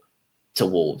goal to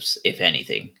Wolves, if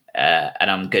anything. And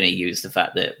I'm going to use the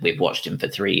fact that we've watched him for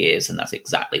 3 years, and that's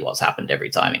exactly what's happened every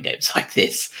time in games like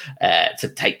this, to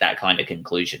take that kind of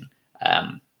conclusion.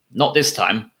 Not this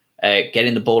time.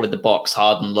 Getting the ball in the box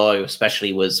hard and low,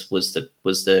 especially, was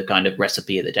the kind of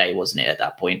recipe of the day, wasn't it, at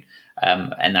that point?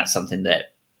 And that's something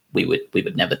that we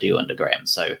would never do under Graham.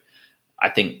 So I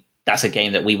think that's a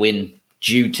game that we win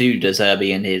due to De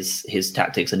Zerbi and his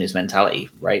tactics and his mentality,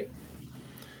 right?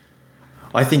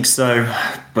 I think so,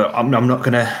 but I'm not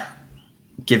going to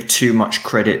give too much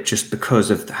credit just because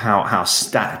of how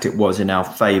stacked it was in our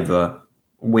favour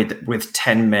with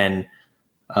 10 men,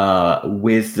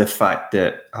 with the fact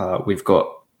that we've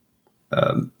got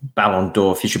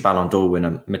future Ballon d'Or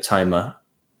winner Mitoma.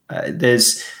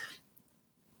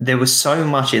 There was so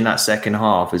much in that second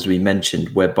half, as we mentioned,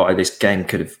 whereby this game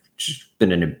could have just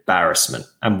been an embarrassment.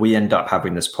 And we end up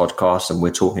having this podcast and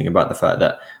we're talking about the fact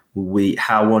that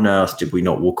how on earth did we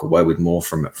not walk away with more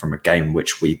from a game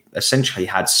which we essentially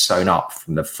had sewn up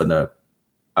from the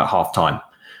at half time.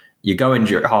 You go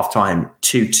into at half time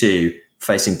 2-2,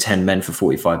 facing 10 men for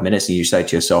 45 minutes, and you say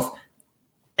to yourself,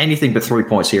 anything but 3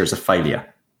 points here is a failure.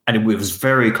 And it was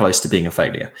very close to being a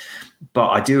failure. But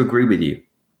I do agree with you.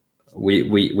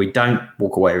 We don't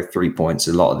walk away with 3 points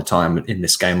a lot of the time in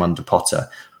this game under Potter.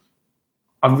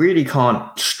 I really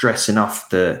can't stress enough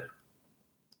the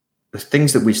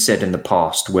things that we've said in the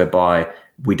past, whereby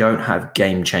we don't have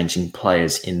game-changing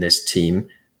players in this team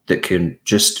that can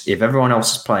just, if everyone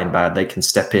else is playing bad, they can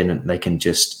step in and they can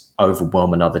just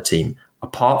overwhelm another team,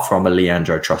 apart from a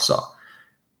Leandro Trossard.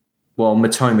 Well,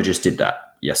 Mitoma just did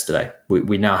that yesterday.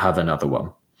 We now have another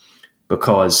one,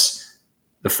 because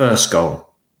the first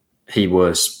goal, he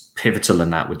was pivotal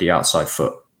in that with the outside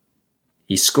foot.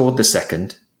 He scored the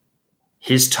second.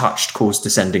 His touch caused the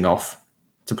sending off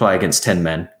to play against 10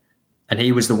 men. And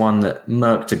he was the one that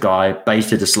murked a guy,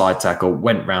 baited a slide tackle,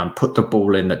 went round, put the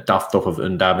ball in that duffed off of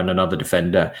Undav and another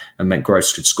defender, and meant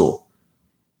Gross could score.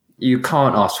 You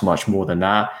can't ask for much more than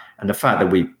that. And the fact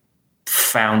that we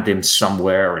found him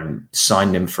somewhere and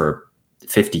signed him for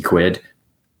 50 quid,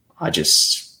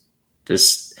 this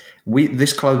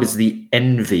club is the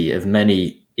envy of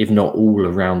many, if not all,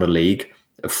 around the league,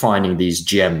 of finding these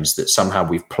gems that somehow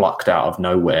we've plucked out of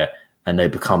nowhere and they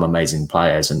become amazing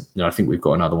players. And I think we've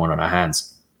got another one on our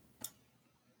hands.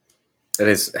 It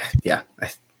is, yeah.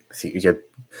 I think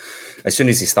as soon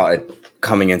as he started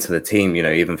coming into the team,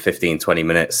 even 15, 20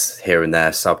 minutes here and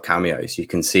there, sub cameos, you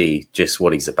can see just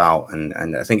what he's about. And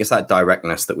I think it's that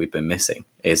directness that we've been missing,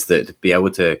 is that to be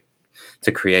able to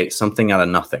create something out of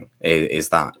nothing is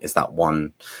that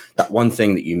one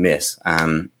thing that you miss.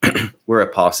 We're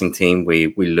a passing team.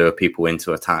 We lure people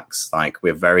into attacks. Like,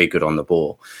 we're very good on the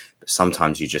ball, but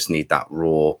sometimes you just need that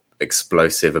raw,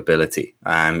 explosive ability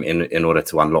in order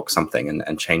to unlock something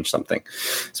and change something.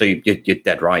 So you're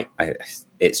dead right.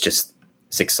 It's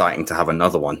exciting to have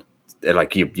another one.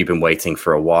 Like, you've been waiting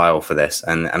for a while for this,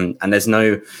 and there's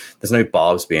no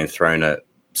barbs being thrown at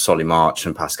Solly March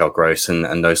and Pascal Gross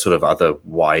and those sort of other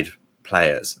wide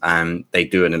players. They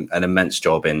do an immense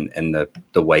job in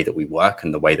the way that we work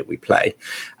and the way that we play.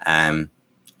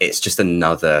 It's just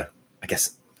another, I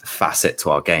guess, facet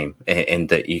to our game, in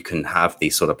that you can have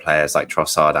these sort of players like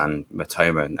Trossard and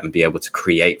Mitoma and be able to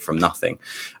create from nothing.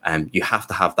 You have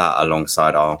to have that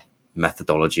alongside our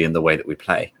methodology and the way that we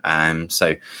play.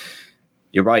 So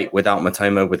you're right, without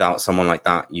Mitoma, without someone like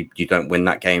that, you don't win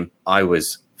that game. I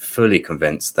was fully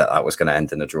convinced that was going to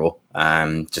end in a draw,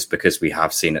 just because we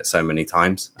have seen it so many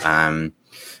times.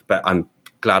 But I'm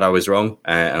glad I was wrong.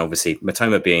 And obviously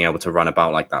Mitoma being able to run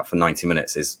about like that for 90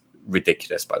 minutes is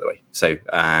ridiculous, by the way. So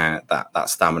that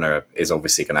stamina is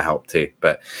obviously going to help too.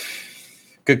 But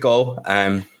good goal.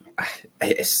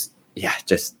 It's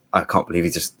just I can't believe he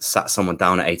just sat someone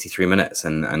down at 83 minutes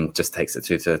and just takes it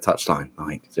to the touchline.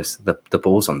 Like, just the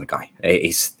ball's on the guy.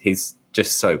 He's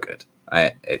just so good.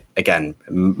 Again,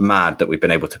 mad that we've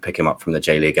been able to pick him up from the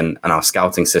J League, and our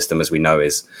scouting system, as we know,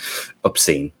 is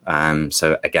obscene.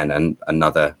 So again,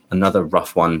 another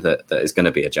rough one that is going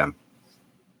to be a gem.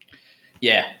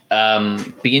 Yeah,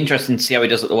 be interesting to see how he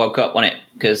does at the World Cup, won't it?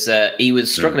 Because he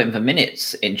was struggling for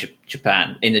minutes in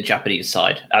Japan, in the Japanese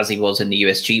side, as he was in the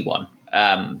USG one.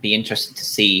 Be interested to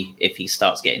see if he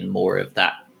starts getting more of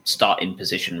that starting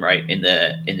position right in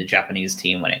the Japanese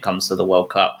team when it comes to the World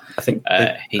Cup. I think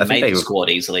he made the squad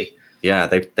easily. Yeah,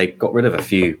 they got rid of a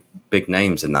few big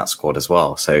names in that squad as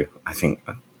well. So I think,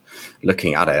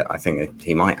 looking at it, I think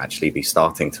he might actually be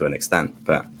starting to an extent.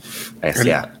 But yes,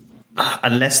 yeah.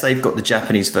 Unless they've got the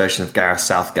Japanese version of Gareth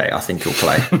Southgate, I think he'll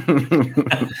play.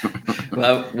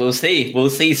 Well, we'll see. We'll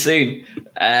see soon.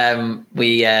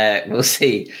 We'll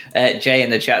see. Jay in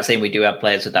the chat saying we do have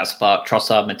players with that spark: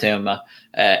 Trossard, Matoma,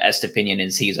 Estepinian,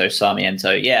 and Ciso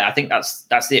Sarmiento. Yeah, I think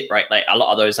that's it, right? Like, a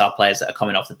lot of those are players that are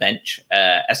coming off the bench.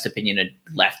 Estepinian had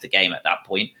left the game at that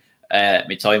point.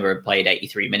 Mitoma had played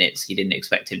 83 minutes. You didn't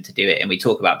expect him to do it. And we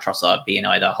talk about Trossard being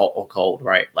either hot or cold,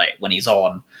 right? Like, when he's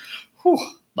on,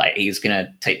 like, he's going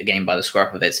to take the game by the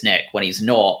scruff of its neck. When he's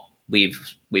not, we've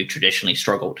traditionally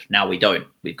struggled. Now we don't.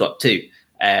 We've got two.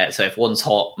 So if one's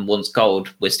hot and one's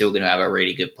cold, we're still going to have a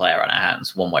really good player on our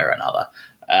hands, one way or another.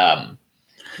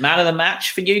 Man of the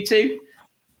match for you two,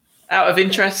 out of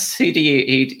interest, who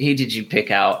did you pick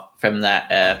out from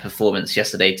that performance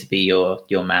yesterday to be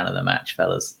your man of the match,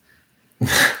 fellas?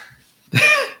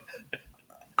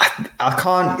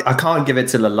 I can't give it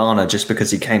to Lallana just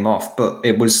because he came off, but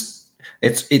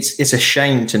it's a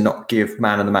shame to not give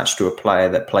man of the match to a player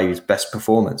that played his best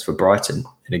performance for Brighton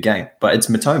in a game. But it's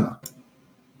Mitoma.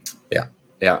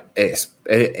 Yeah, it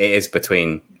is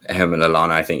between him and Lallana.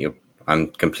 I think I'm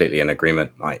completely in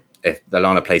agreement. Like, if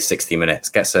Lallana plays 60 minutes,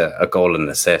 gets a goal and an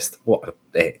assist,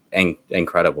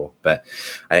 incredible. But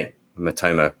I think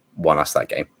Mitoma won us that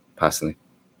game, personally.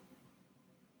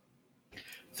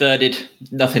 Thirded,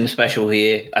 nothing special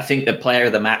here. I think the player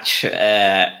of the match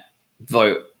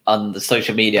vote on the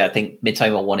social media, I think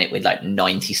Mitoma won it with like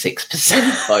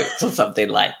 96% votes or something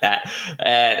like that.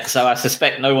 So I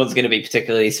suspect no one's going to be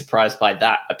particularly surprised by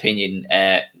that opinion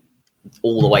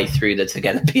all the way through the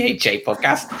Together PHA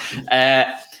podcast.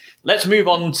 Let's move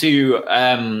on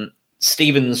to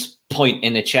Stephen's point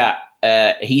in the chat.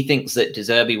 He thinks that De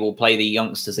Zerbi will play the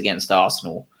youngsters against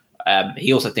Arsenal.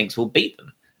 He also thinks we'll beat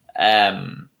them.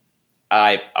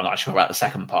 I'm not sure about the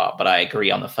second part, but I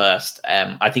agree on the first.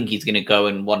 I think he's going to go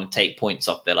and want to take points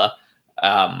off Villa.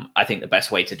 I think the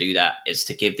best way to do that is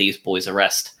to give these boys a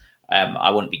rest. I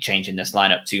wouldn't be changing this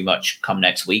lineup too much come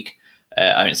next week.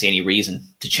 I don't see any reason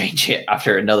to change it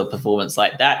after another performance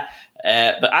like that.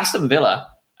 But Aston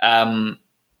Villa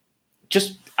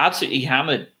just absolutely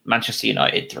hammered Manchester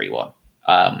United 3-1.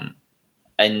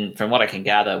 And from what I can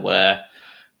gather, we're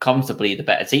comfortably the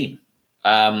better team.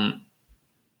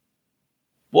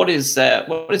 What is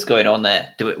going on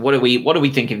there? What are we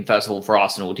thinking, first of all, for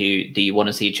Arsenal? Do you want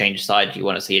to see a change side? Do you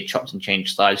want to see a chopped and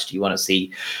changed sides? Do you want to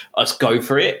see us go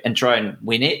for it and try and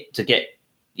win it to get,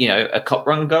 a cup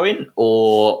run going?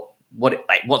 Or what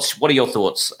are your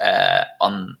thoughts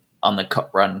on the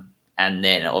cup run? And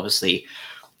then obviously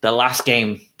the last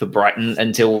game for Brighton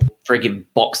until frigging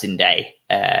Boxing Day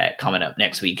coming up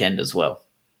next weekend as well.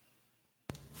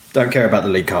 Don't care about the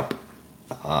League Cup.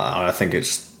 I think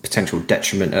it's potential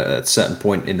detriment at a certain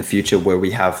point in the future where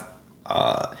we have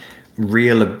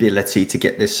real ability to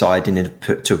get this side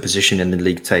to a position in the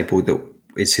league table that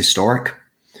is historic.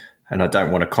 And I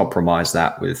don't want to compromise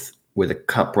that with a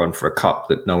cup run for a cup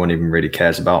that no one even really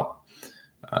cares about.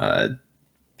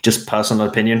 Just personal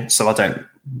opinion. So I'm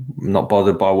not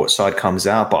bothered by what side comes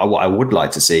out. But what I would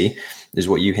like to see is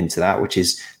what you hinted at, which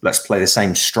is let's play the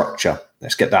same structure.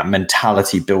 Let's get that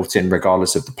mentality built in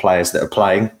regardless of the players that are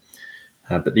playing.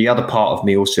 But the other part of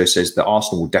me also says that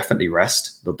Arsenal will definitely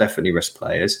rest. They'll definitely rest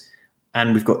players.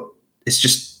 And it's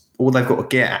just all they've got to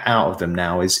get out of them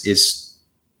now is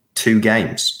 2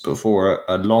 games before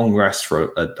a long rest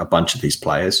for a bunch of these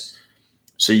players.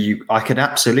 So I could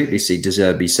absolutely see De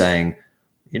Zerbi saying,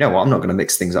 you know what, I'm not going to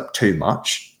mix things up too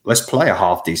much. Let's play a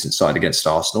half decent side against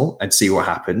Arsenal and see what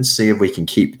happens. See if we can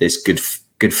keep this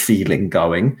good feeling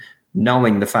going.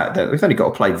 Knowing the fact that we've only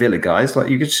got to play Villa, guys, like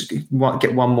you could just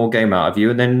get one more game out of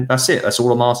you and then that's it. That's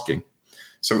all I'm asking.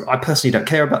 So I personally don't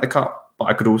care about the cup, but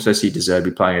I could also see De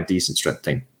Zerbi playing a decent strength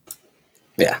team.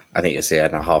 Yeah, I think you'll see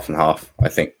it in a half and half. I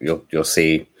think you'll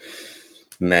see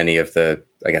many of the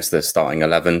starting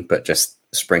 11, but just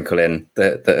sprinkle in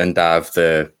the Undav,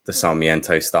 the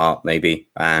Sarmiento start, maybe.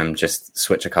 Just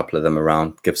switch a couple of them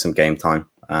around, give some game time.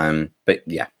 But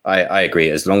yeah, I agree.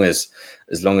 As long as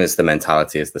the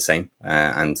mentality is the same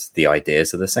and the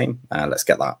ideas are the same, let's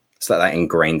get that. Let's let that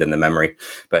ingrained in the memory.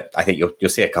 But I think you'll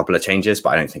see a couple of changes, but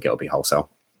I don't think it'll be wholesale.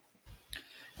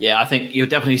 Yeah, I think you'll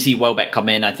definitely see Welbeck come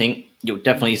in. I think you'll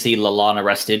definitely see Lallana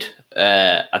rested.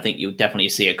 I think you'll definitely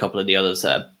see a couple of the others.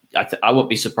 I wouldn't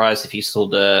be surprised if you saw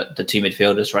the two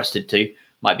midfielders rested too.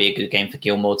 Might be a good game for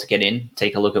Gilmour to get in,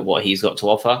 take a look at what he's got to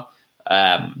offer.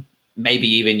 Maybe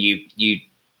even you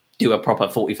do a proper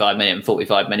 45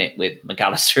 minute with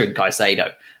McAllister and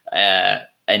Caicedo,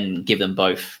 and give them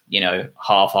both,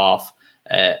 half,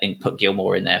 and put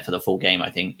Gilmour in there for the full game.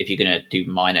 I think if you're going to do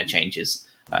minor changes,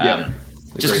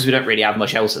 just because we don't really have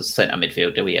much else at centre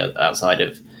midfield, do we, outside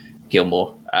of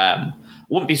Gilmour?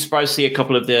 Wouldn't be surprised to see a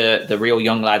couple of the real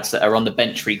young lads that are on the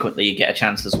bench frequently get a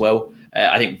chance as well.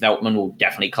 I think Veltman will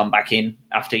definitely come back in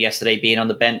after yesterday being on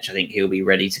the bench. I think he'll be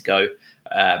ready to go.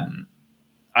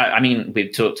 I mean,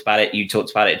 we've talked about it. You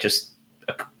talked about it just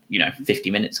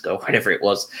 50 minutes ago, whatever it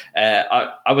was.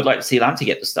 I would like to see Lamptey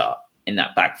get the start in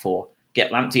that back four.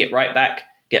 Get Lamptey at right back.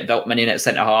 Get Veltman in at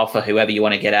centre half, or whoever you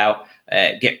want to get out.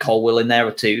 Get Colwill in there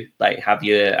or two. Like have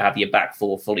your back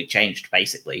four fully changed,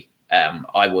 basically.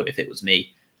 I would if it was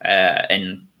me,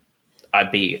 and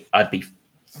I'd be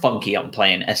funky on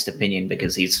playing Estepinian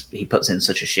because he puts in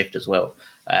such a shift as well.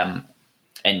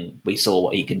 And we saw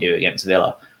what he can do against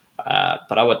Villa.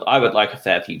 But I would like a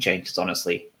fair few changes,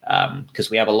 honestly, because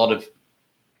we have a lot of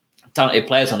talented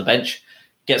players on the bench.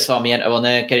 Get Sarmiento on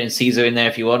there, get Enciso in there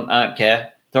if you want. I don't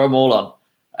care. Throw them all on.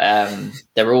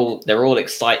 They're all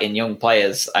exciting young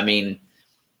players. I mean,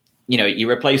 you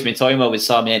replace Mitoma with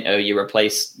Sarmiento, you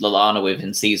replace Lallana with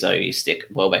Enciso, you stick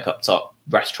Welbeck up top,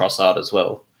 rest Trossard as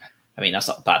well. I mean, that's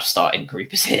not a bad starting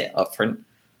group, is it, up front?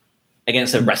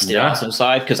 Against a rested Arsenal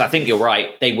side, because I think you're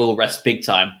right, they will rest big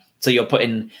time. So you're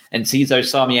putting Enciso,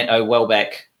 Sarmiento,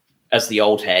 Welbeck as the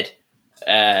old head.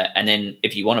 And then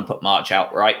if you want to put March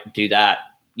out, right, do that.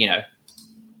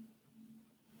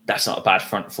 That's not a bad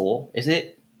front four, is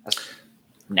it? That's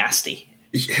nasty.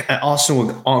 Yeah,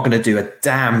 Arsenal aren't going to do a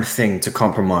damn thing to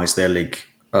compromise their league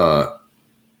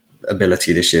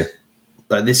ability this year.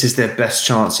 But this is their best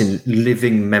chance in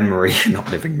living memory, not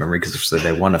living memory because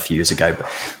they won a few years ago, but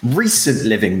recent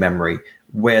living memory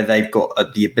where they've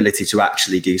got the ability to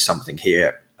actually do something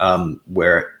here,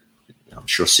 where I'm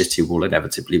sure City will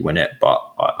inevitably win it, but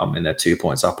they're 2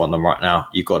 points up on them right now.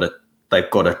 They've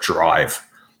got to drive.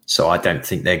 So I don't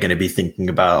think they're going to be thinking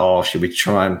about, should we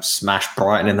try and smash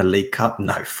Brighton in the League Cup?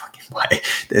 No fucking way.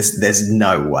 There's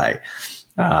no way.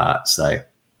 So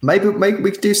maybe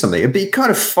we could do something. It'd be kind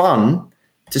of fun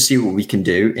to see what we can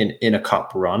do in a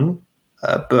cup run.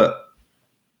 But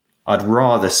I'd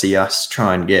rather see us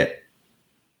try and get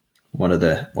one of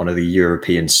the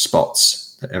European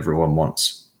spots that everyone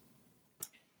wants.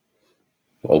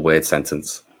 What a weird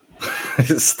sentence.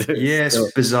 It's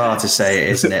bizarre to say it,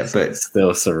 isn't it? But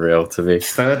still surreal to me.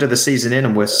 Third of the season in,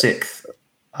 and we're sixth.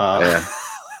 Yeah.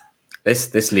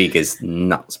 This league is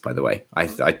nuts. By the way,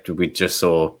 we just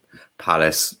saw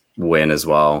Palace win as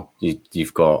well.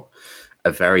 You've got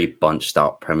a very bunched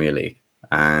up Premier League.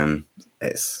 I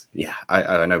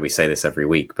know we say this every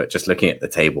week, but just looking at the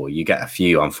table, you get a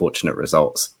few unfortunate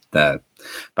results the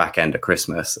back end of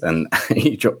Christmas, and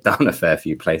you drop down a fair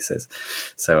few places.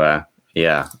 So.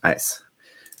 It's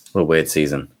a weird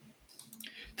season.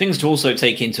 Things to also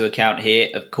take into account here,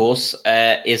 of course,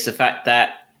 is the fact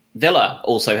that Villa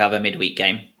also have a midweek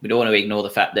game. We don't want to ignore the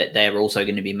fact that they're also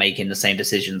going to be making the same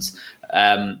decisions.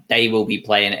 They will be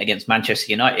playing against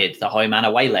Manchester United, the home and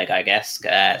away leg, I guess.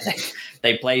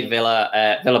 They played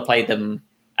Villa. Villa played them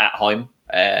at home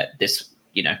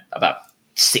about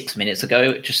 6 minutes ago.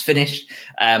 It just finished.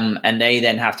 And they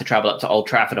then have to travel up to Old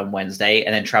Trafford on Wednesday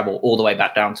and then travel all the way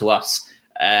back down to us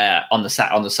on the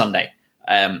Sunday.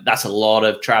 That's a lot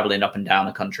of traveling up and down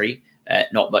the country.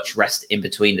 Not much rest in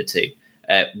between the two.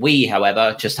 We,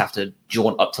 however, just have to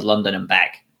jaunt up to London and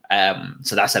back.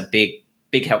 So that's a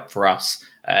big help for us.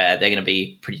 They're going to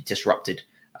be pretty disrupted.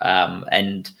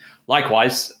 And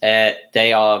likewise,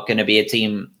 they are going to be a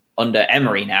team under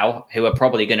Emery now who are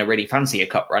probably going to really fancy a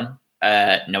cup run.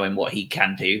 Knowing what he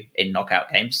can do in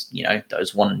knockout games,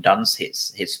 those one and dones,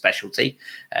 his specialty.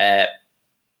 They're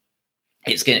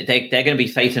going to be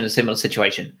faced in a similar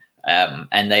situation,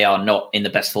 and they are not in the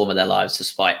best form of their lives,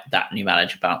 despite that new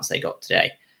manager bounce they got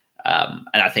today. And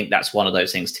I think that's one of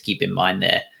those things to keep in mind.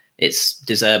 There, De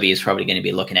Zerbi is probably going to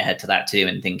be looking ahead to that too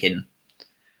and thinking,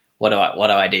 what do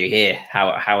I do here?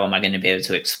 How am I going to be able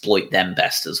to exploit them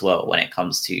best as well when it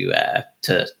comes to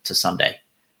Sunday?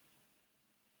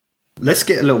 Let's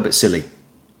get a little bit silly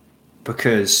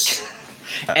because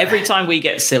every time we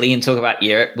get silly and talk about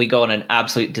Europe, we go on an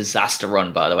absolute disaster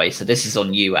run. By the way, so this is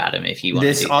on you, Adam. If you want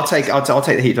this, I'll take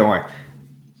the heat. Don't worry,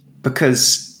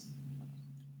 because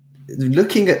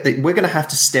looking at we're going to have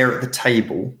to stare at the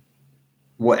table,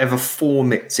 whatever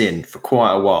form it's in, for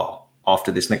quite a while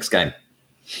after this next game.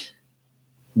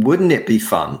 Wouldn't it be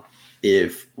fun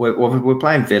if we're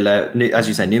playing Villa, as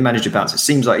you say, new manager bounce? It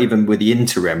seems like even with the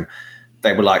interim,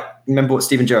 they were like, remember what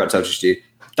Steven Gerrard told us to do?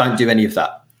 Don't do any of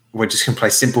that. We're just going to play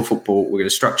simple football. We're going to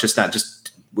structure that.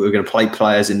 We're going to play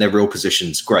players in their real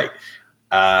positions. Great.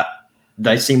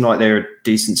 They seem like they're a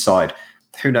decent side.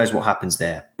 Who knows what happens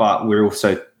there? But we're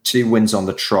also 2 wins on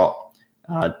the trot.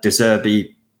 De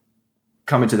Zerbi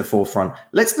coming to the forefront.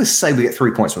 Let's just say we get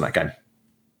 3 points from that game.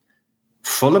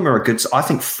 Fulham are I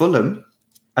think Fulham,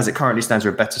 as it currently stands, are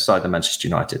a better side than Manchester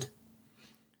United.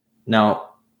 Now,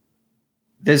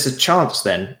 there's a chance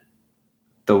then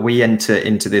that we enter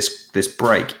into this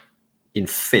break in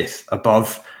 5th,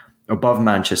 above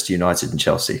Manchester United and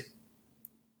Chelsea.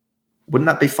 Wouldn't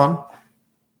that be fun?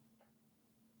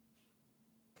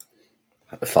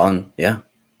 Fun, yeah.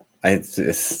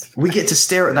 We get to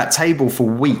stare at that table for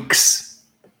weeks.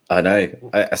 I know,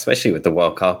 especially with the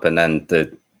World Cup and then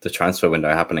the transfer window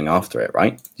happening after it,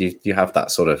 right? You have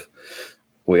that sort of,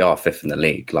 we are 5th in the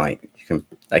league. Like, you can,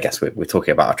 I guess we're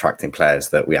talking about attracting players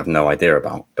that we have no idea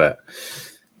about, but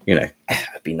it'd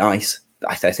be nice.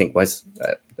 I think where's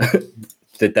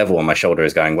the devil on my shoulder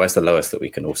is going, where's the lowest that we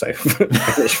can also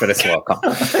finish for this World Cup?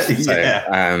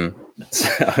 So,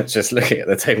 so I was just looking at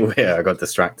the table here. I got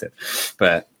distracted,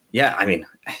 but yeah, I mean,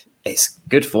 it's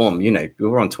good form. We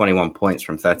were on 21 points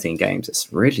from 13 games.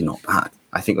 It's really not bad.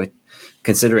 I think we're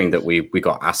considering that we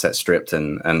got assets stripped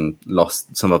and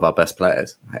lost some of our best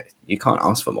players. You can't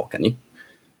ask for more, can you?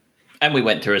 And we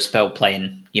went through a spell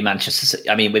playing Manchester City.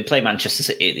 I mean, we play Manchester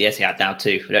City at the Etihad now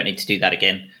too. We don't need to do that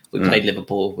again. We played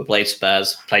Liverpool, we played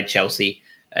Spurs, played Chelsea.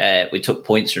 We took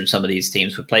points from some of these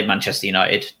teams. We played Manchester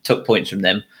United, took points from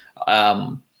them.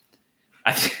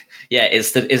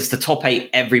 It's the top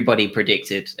 8 everybody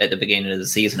predicted at the beginning of the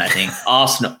season. I think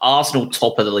Arsenal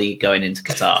top of the league going into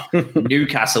Qatar,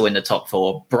 Newcastle in the top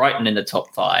 4, Brighton in the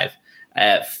top 5,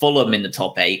 Fulham in the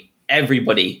top 8.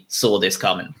 Everybody saw this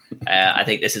coming. I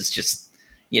think this is just,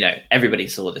 everybody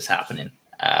saw this happening.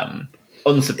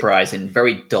 Unsurprising,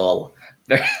 very dull,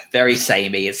 very, very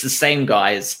samey. It's the same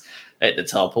guys at the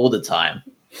top all the time.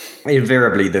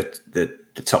 Invariably, the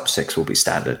top 6 will be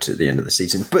standard to the end of the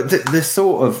season. But the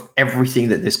thought of everything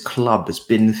that this club has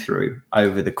been through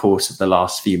over the course of the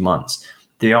last few months,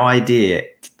 the idea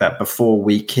that before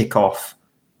we kick off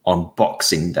on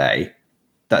Boxing Day,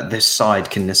 that this side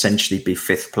can essentially be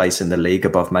 5th place in the league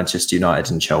above Manchester United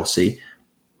and Chelsea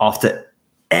after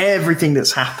everything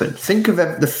that's happened. Think of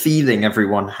the feeling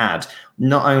everyone had,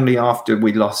 not only after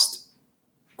we lost,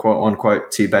 quote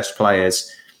unquote, 2 best players,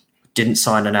 didn't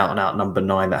sign an out-and-out number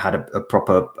 9 that had a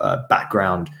proper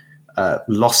background,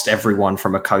 lost everyone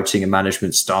from a coaching and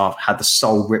management staff, had the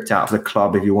soul ripped out of the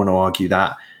club, if you want to argue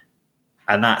that.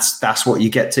 And that's what you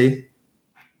get to.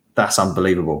 That's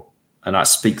unbelievable. And that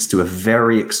speaks to a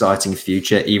very exciting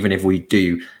future, even if we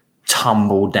do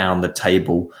tumble down the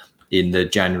table in the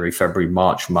January, February,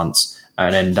 March months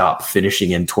and end up finishing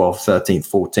in 12th, 13th,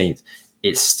 14th.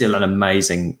 It's still an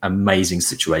amazing, amazing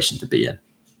situation to be in.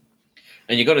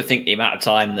 And you've got to think the amount of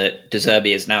time that De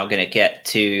Zerbi is now going to get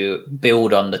to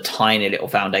build on the tiny little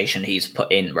foundation he's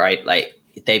put in, right? Like,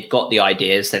 they've got the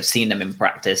ideas, they've seen them in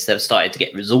practice, they've started to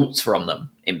get results from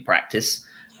them in practice.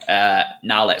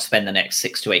 Now let's spend the next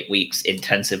 6 to 8 weeks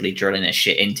intensively drilling this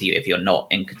shit into you if you're not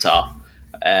in Qatar.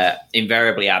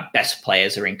 Invariably, our best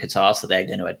players are in Qatar, so they're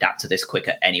going to adapt to this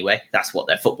quicker anyway. That's what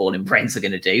their footballing brains are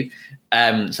going to do.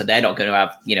 So they're not going to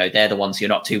have, they're the ones you're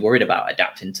not too worried about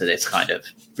adapting to this kind of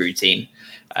routine.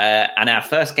 And our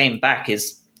first game back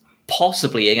is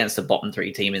possibly against the bottom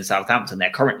 3 team in Southampton. They're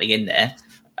currently in there.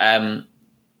 And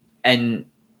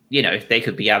they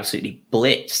could be absolutely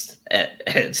blitzed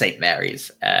at St.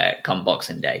 Mary's come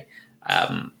Boxing Day.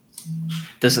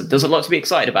 There's a lot to be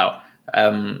excited about.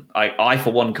 I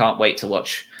for one, can't wait to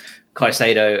watch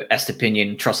Caicedo,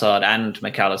 Estepinian, Trossard, and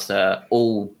McAllister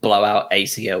all blow out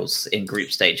ACLs in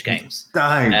group stage games.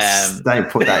 Don't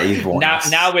put that evil.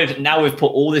 Now we've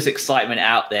put all this excitement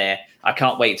out there. I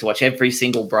can't wait to watch every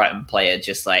single Brighton player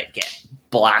just get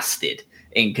blasted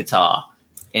in Qatar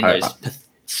in those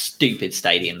stupid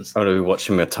stadiums. I'm going to be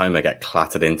watching Matoma get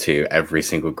clattered into every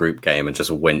single group game and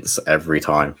just wince every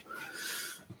time.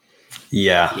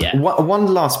 Yeah.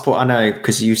 One last point. I know,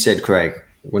 because you said, Craig,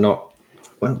 we're not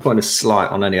putting a slight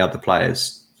on any other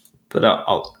players, but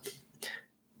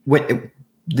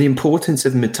the importance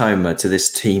of Mitoma to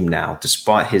this team now,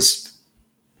 despite his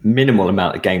minimal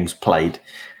amount of games played,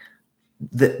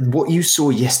 what you saw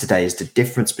yesterday is the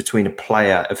difference between a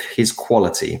player of his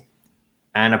quality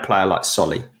and a player like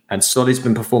Solly. And Solly's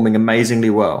been performing amazingly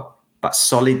well, but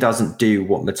Solly doesn't do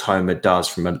what Mitoma does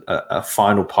from a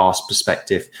final pass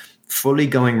perspective, fully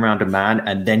going around a man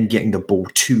and then getting the ball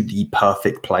to the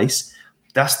perfect place.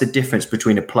 That's the difference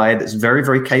between a player that's very,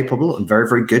 very capable and very,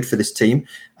 very good for this team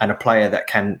and a player that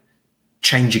can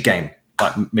change a game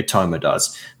like Mitoma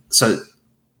does. So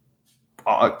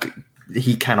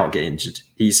he cannot get injured.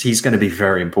 He's going to be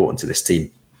very important to this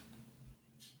team.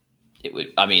 It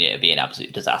would be an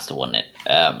absolute disaster, wouldn't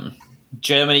it?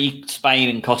 Germany, Spain,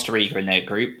 and Costa Rica in their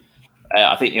group.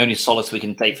 I think the only solace we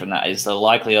can take from that is the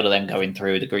likelihood of them going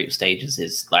through the group stages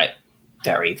is like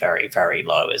very, very, very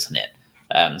low, isn't it?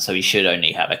 So he should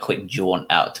only have a quick jaunt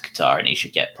out to Qatar, and he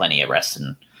should get plenty of rest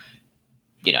and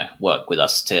work with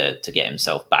us to get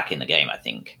himself back in the game. I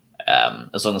think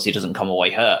as long as he doesn't come away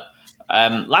hurt.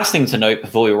 Last thing to note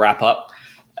before we wrap up: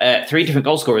 3 different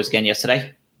goal scorers again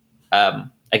yesterday.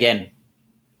 Again,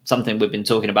 something we've been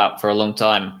talking about for a long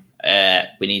time.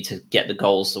 We need to get the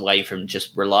goals away from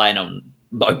just relying on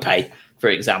Mopé, for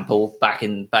example, back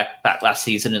last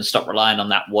season, and stop relying on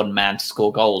that one man to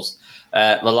score goals.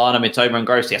 Lallana, Mitoma, and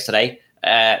Gross yesterday.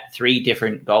 3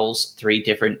 different goals, 3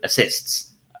 different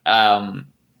assists. We're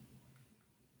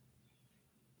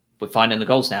finding the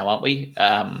goals now, aren't we?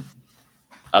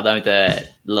 Although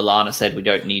Lallana said we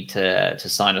don't need to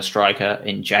sign a striker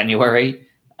in January.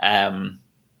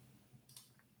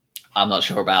 I'm not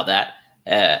sure about that.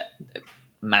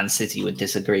 Man City would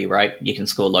disagree, right? You can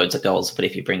score loads of goals, but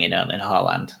if you bring in Erling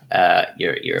Haaland,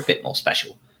 you're a bit more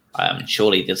special.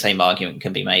 Surely the same argument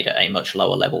can be made at a much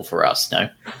lower level for us, no?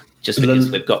 Just because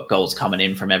we've got goals coming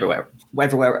in from everywhere.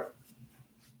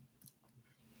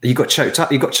 You got choked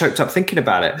up. You got choked up thinking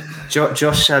about it.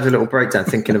 Josh had a little breakdown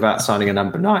thinking about signing a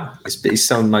number 9. He's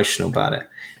so emotional about it.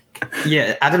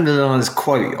 Yeah, Adam Lallana's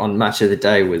quote on Match of the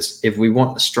Day was, "If we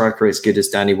want a striker as good as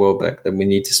Danny Welbeck, then we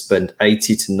need to spend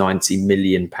 80 to 90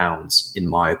 million pounds, in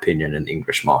my opinion, in the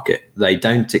English market. They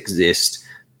don't exist.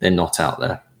 They're not out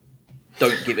there."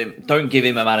 Don't give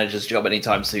him a manager's job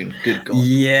anytime soon. Good God.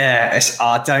 Yes,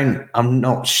 I'm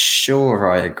not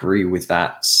sure I agree with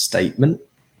that statement.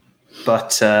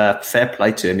 But fair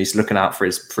play to him. He's looking out for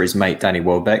his mate Danny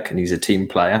Welbeck, and he's a team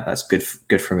player. That's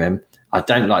good from him. I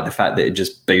don't like the fact that it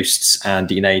just boosts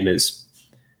Andy Naylor's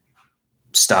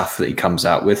stuff that he comes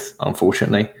out with,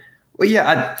 unfortunately. Well,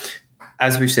 yeah,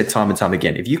 as we've said time and time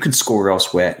again, if you can score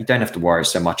elsewhere, you don't have to worry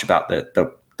so much about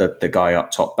the guy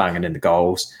up top banging in the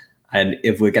goals. And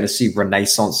if we're going to see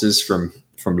renaissances from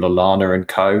Lallana and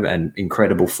co, and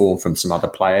incredible form from some other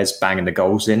players banging the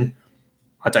goals in,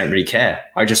 I don't really care.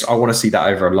 I want to see that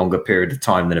over a longer period of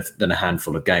time than a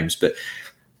handful of games. But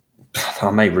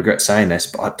I may regret saying this,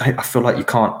 but I feel like you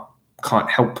can't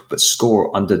help but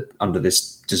score under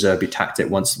this De Zerbi tactic.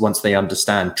 Once they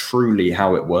understand truly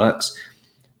how it works,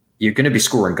 you're going to be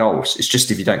scoring goals. It's just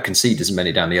if you don't concede as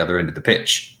many down the other end of the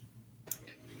pitch.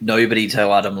 Nobody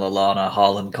tell Adam Lallana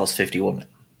Haaland costs 51.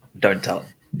 Don't tell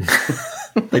him.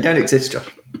 They don't exist, Josh.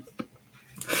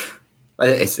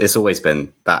 It's always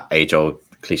been that age-old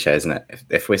cliche, isn't it?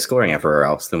 If we're scoring everywhere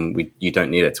else, then you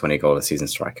don't need a 20-goal-a-season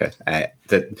striker.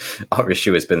 Our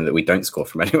issue has been that we don't score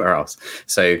from anywhere else.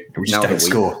 So we just don't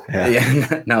score.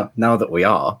 Yeah. Now that we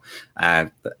are,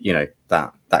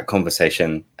 that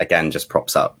conversation again just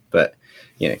props up. But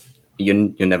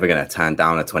you're never going to turn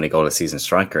down a 20-goal-a-season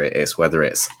striker. It's whether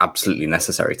it's absolutely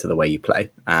necessary to the way you play.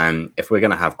 And if we're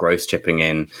going to have Gross chipping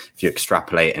in, if you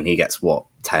extrapolate and he gets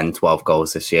 10, 12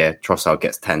 goals this year, Trossard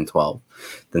gets 10, 12,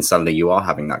 then suddenly you are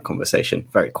having that conversation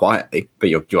very quietly, but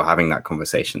you're having that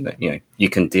conversation that, you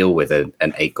can deal with an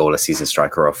 8-goal-a-season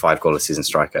striker or a 5-goal-a-season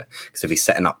striker. Because if he's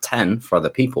setting up 10 for other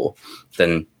people,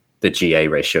 then the GA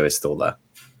ratio is still there.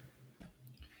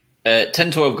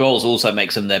 10-12 goals also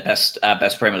makes him their best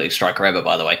Premier League striker ever,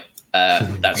 by the way.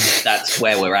 That's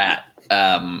where we're at.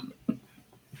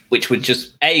 Which would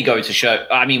just go to show.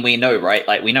 I mean, we know, right?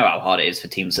 Like, we know how hard it is for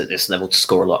teams at this level to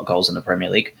score a lot of goals in the Premier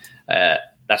League.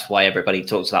 That's why everybody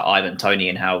talks about Ivan Toney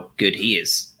and how good he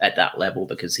is at that level,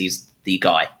 because he's the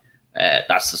guy.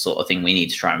 That's the sort of thing we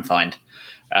need to try and find.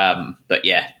 But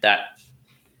yeah,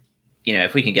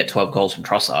 if we can get 12 goals from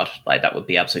Trossard, like, that would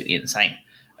be absolutely insane.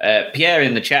 Pierre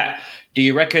in the chat, do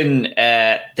you reckon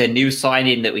the new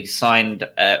signing that we signed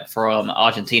from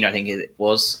Argentina, I think it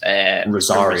was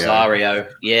Rosario,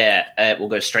 will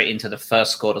go straight into the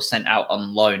first squad or sent out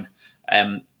on loan?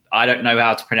 I don't know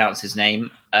how to pronounce his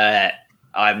name.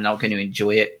 I'm not going to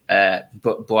enjoy it.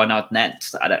 But Bernard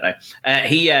Nets, I don't know.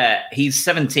 He's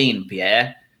 17,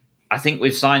 Pierre. I think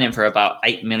we've signed him for about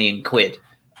 8 million quid.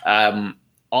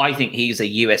 I think he's a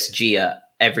USGer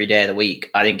every day of the week.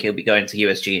 I think he'll be going to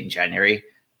USG in January.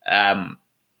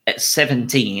 At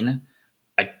 17,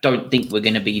 I don't think we're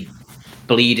going to be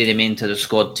bleeding him into the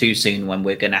squad too soon when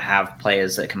we're going to have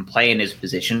players that can play in his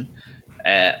position,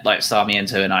 like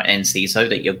Sarmiento and Enciso,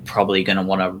 that you're probably going to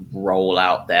want to roll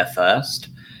out there first.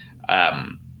 I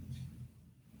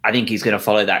think he's going to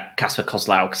follow that Kasper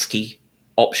Kozlowski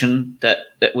option that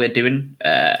we're doing.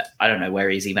 I don't know where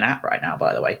he's even at right now,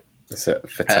 by the way. Is it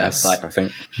Vitesse, I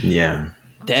think? Yeah.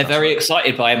 They're very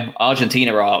excited by him.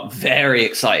 Argentina are very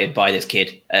excited by this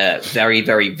kid. Very,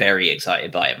 very, very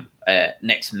excited by him.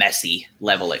 Next Messi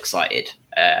level excited.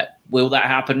 Will that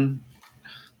happen?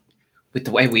 With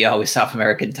the way we are with South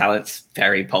American talents,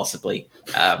 very possibly.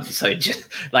 So just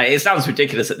like, it sounds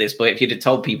ridiculous at this point. If you'd have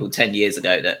told people 10 years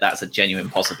ago that that's a genuine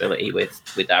possibility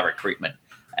with our recruitment,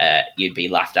 you'd be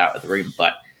laughed out of the room.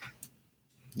 But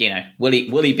you know, will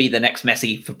he be the next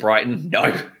Messi for Brighton?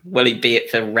 No. Will he be it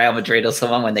for Real Madrid or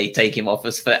someone when they take him off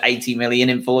us for 80 million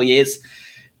in 4 years?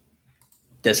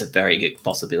 There's a very good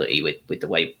possibility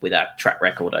with our track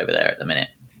record over there at the minute.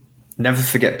 Never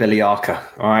forget Billy Arca.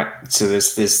 All right. So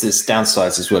there's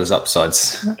downsides as well as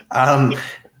upsides.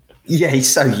 Yeah, he's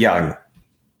so young.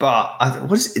 But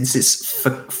what is this?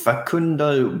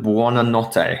 Facundo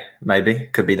Buonanotte, maybe.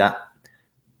 Could be that.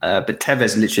 But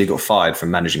Tevez literally got fired from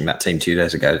managing that team 2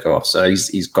 days ago as well. So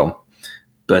he's gone.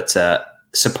 But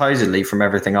supposedly, from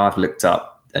everything I've looked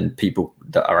up and people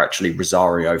that are actually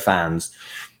Rosario fans,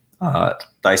 they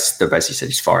basically said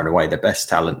he's far and away their best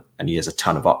talent and he has a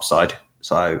ton of upside.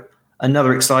 So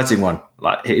another exciting one.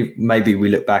 Like maybe we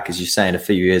look back, as you say, in a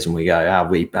few years and we go, how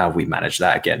we manage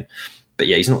that again? But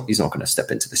yeah, he's not going to step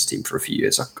into this team for a few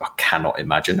years. I cannot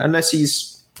imagine, unless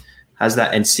has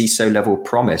that Enciso level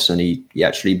promise and he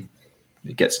actually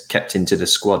gets kept into the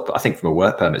squad. But I think from a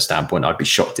work permit standpoint, I'd be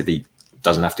shocked if he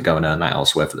doesn't have to go and earn that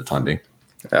elsewhere for the time being.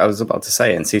 I was about to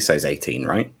say Enciso's 18,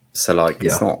 right? So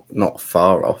it's not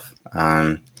far off.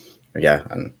 Yeah,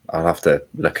 and I'll have to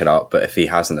look it up. But if he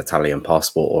has an Italian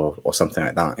passport or something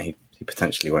like that, he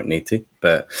potentially won't need to.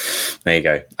 But there you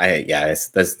go.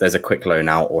 There's a quick loan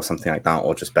out or something like that,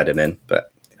 or just bed him in.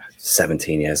 But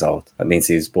 17 years old. That means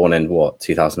he was born in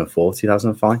 2004,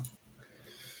 2005?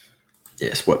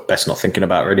 Yes, what best not thinking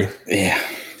about, really. Yeah.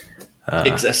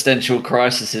 Existential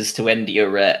crises to end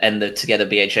the Together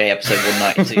BHA episode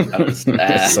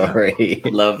 192. Sorry.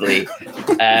 Lovely.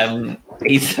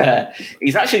 He's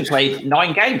actually played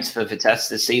 9 games for Vitesse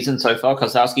this season so far.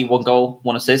 Kozlowski, 1 goal,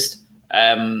 1 assist.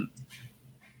 Hard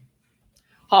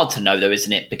to know though,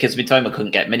 isn't it? Because Mitoma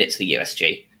couldn't get minutes for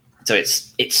USG. So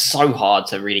it's so hard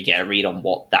to really get a read on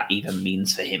what that even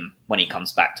means for him when he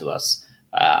comes back to us.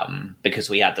 Because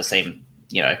we had the same,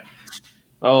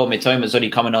 Mitoma's only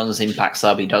coming on as impact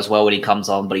sub. He does well when he comes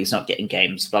on, but he's not getting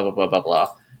games, blah, blah, blah, blah,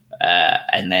 blah.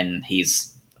 And then we've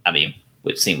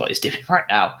seen what he's doing right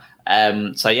now.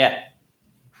 So yeah,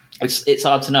 it's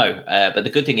hard to know. But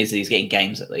the good thing is that he's getting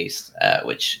games at least,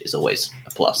 which is always a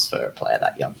plus for a player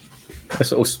that young.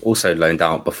 It's also loaned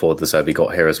out before the Zerbi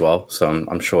got here as well. So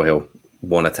I'm sure he'll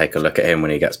want to take a look at him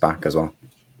when he gets back as well.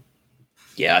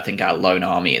 Yeah, I think our loan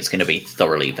army is going to be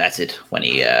thoroughly vetted when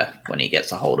he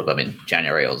gets a hold of them in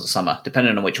January or the summer,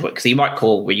 depending on which one. Because he might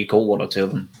call 1 or 2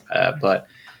 of them. But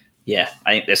yeah,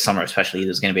 I think this summer especially,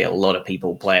 there's going to be a lot of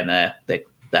people playing their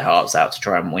hearts out to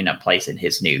try and win a place in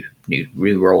his new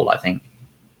role, I think.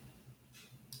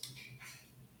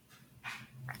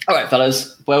 All right,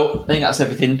 fellas. Well, I think that's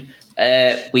everything.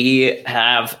 We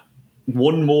have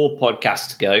one more podcast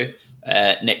to go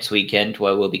next weekend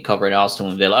where we'll be covering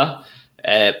Arsenal and Villa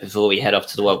before we head off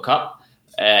to the World Cup.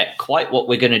 Quite what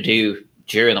we're going to do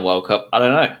during the World Cup, I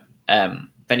don't know.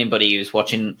 If anybody who's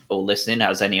watching or listening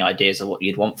has any ideas of what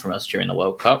you'd want from us during the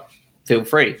World Cup, feel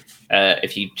free.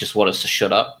 If you just want us to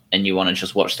shut up and you want to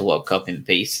just watch the World Cup in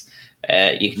peace,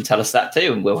 you can tell us that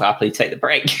too, and we'll happily take the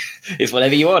break. It's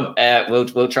whatever you want.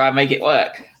 We'll try and make it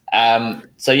work.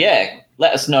 So yeah,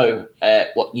 let us know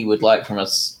what you would like from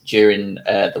us during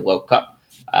the World Cup,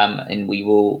 and we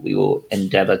will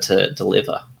endeavour to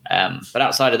deliver. But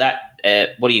outside of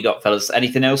that, what do you got, fellas?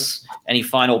 Anything else? Any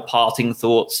final parting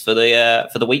thoughts for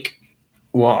the week?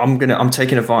 Well, I'm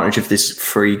taking advantage of this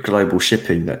free global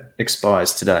shipping that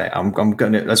expires today. I'm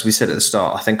going to, as we said at the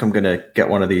start, I think I'm going to get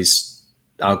one of these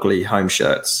ugly home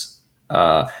shirts.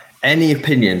 Any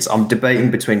opinions? I'm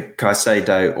debating between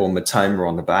Caicedo or Mitoma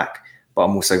on the back, but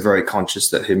I'm also very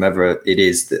conscious that whomever it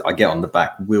is that I get on the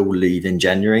back will leave in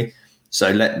January.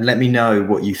 So let me know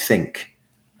what you think.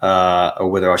 or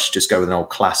whether I should just go with an old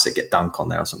classic, get Dunk on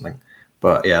there or something.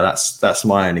 But yeah, that's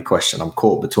my only question. I'm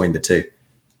caught between the two.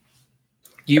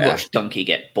 You watch Donkey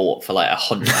get bought for like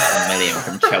 100 million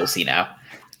from Chelsea now.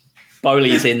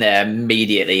 Bowley's in there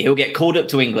immediately. He'll get called up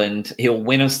to England. He'll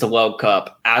win us the World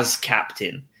Cup as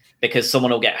captain because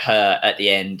someone will get hurt at the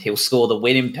end. He'll score the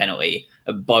winning penalty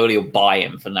and Bowley will buy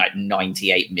him for like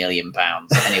 £98 million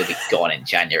and he'll be gone in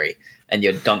January. And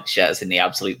your Dunk shirt's in the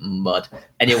absolute mud.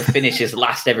 And he'll finish his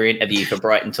last ever interview for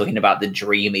Brighton talking about the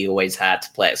dream he always had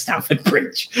to play at Stamford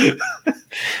Bridge.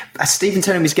 Stephen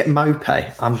telling me he's getting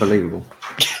Mopay. Unbelievable.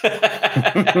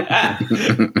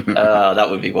 That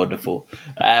would be wonderful.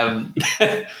 Do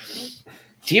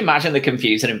you imagine the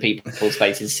confusion in people's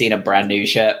faces seeing a brand new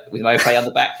shirt with Mopay on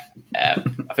the back?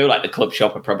 I feel like the club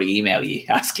shop would probably email you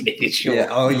asking if it's sure. Yeah,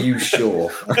 are you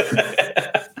sure?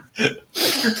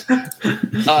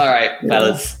 All right,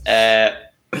 fellas.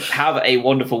 Have a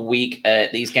wonderful week.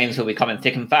 These games will be coming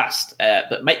thick and fast,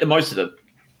 but make the most of them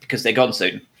because they're gone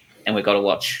soon, and we've got to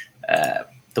watch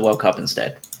the World Cup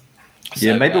instead.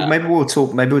 Yeah, so, maybe we'll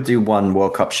talk. Maybe we'll do one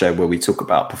World Cup show where we talk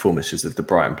about performances of the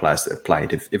Brighton players that have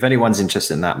played. If anyone's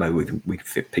interested in that, maybe we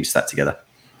can piece that together.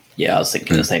 Yeah, I was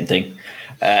thinking the same thing.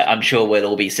 I'm sure we'll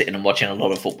all be sitting and watching a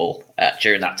lot of football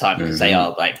during that time because they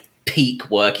are like peak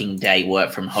working day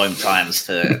work from home times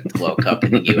for the World Cup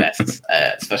in the US,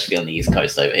 especially on the East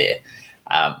Coast over here.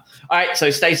 All right, so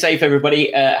stay safe,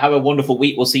 everybody. Have a wonderful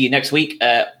week. We'll see you next week.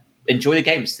 Enjoy the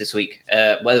games this week,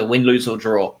 whether win, lose, or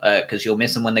draw, because you'll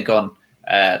miss them when they're gone.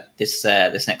 This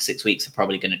next 6 weeks are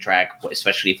probably going to drag,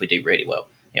 especially if we do really well.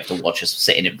 You have to watch us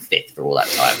sitting in fifth for all that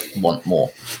time. Want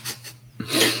more.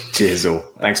 Cheers all.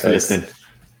 Thanks for listening.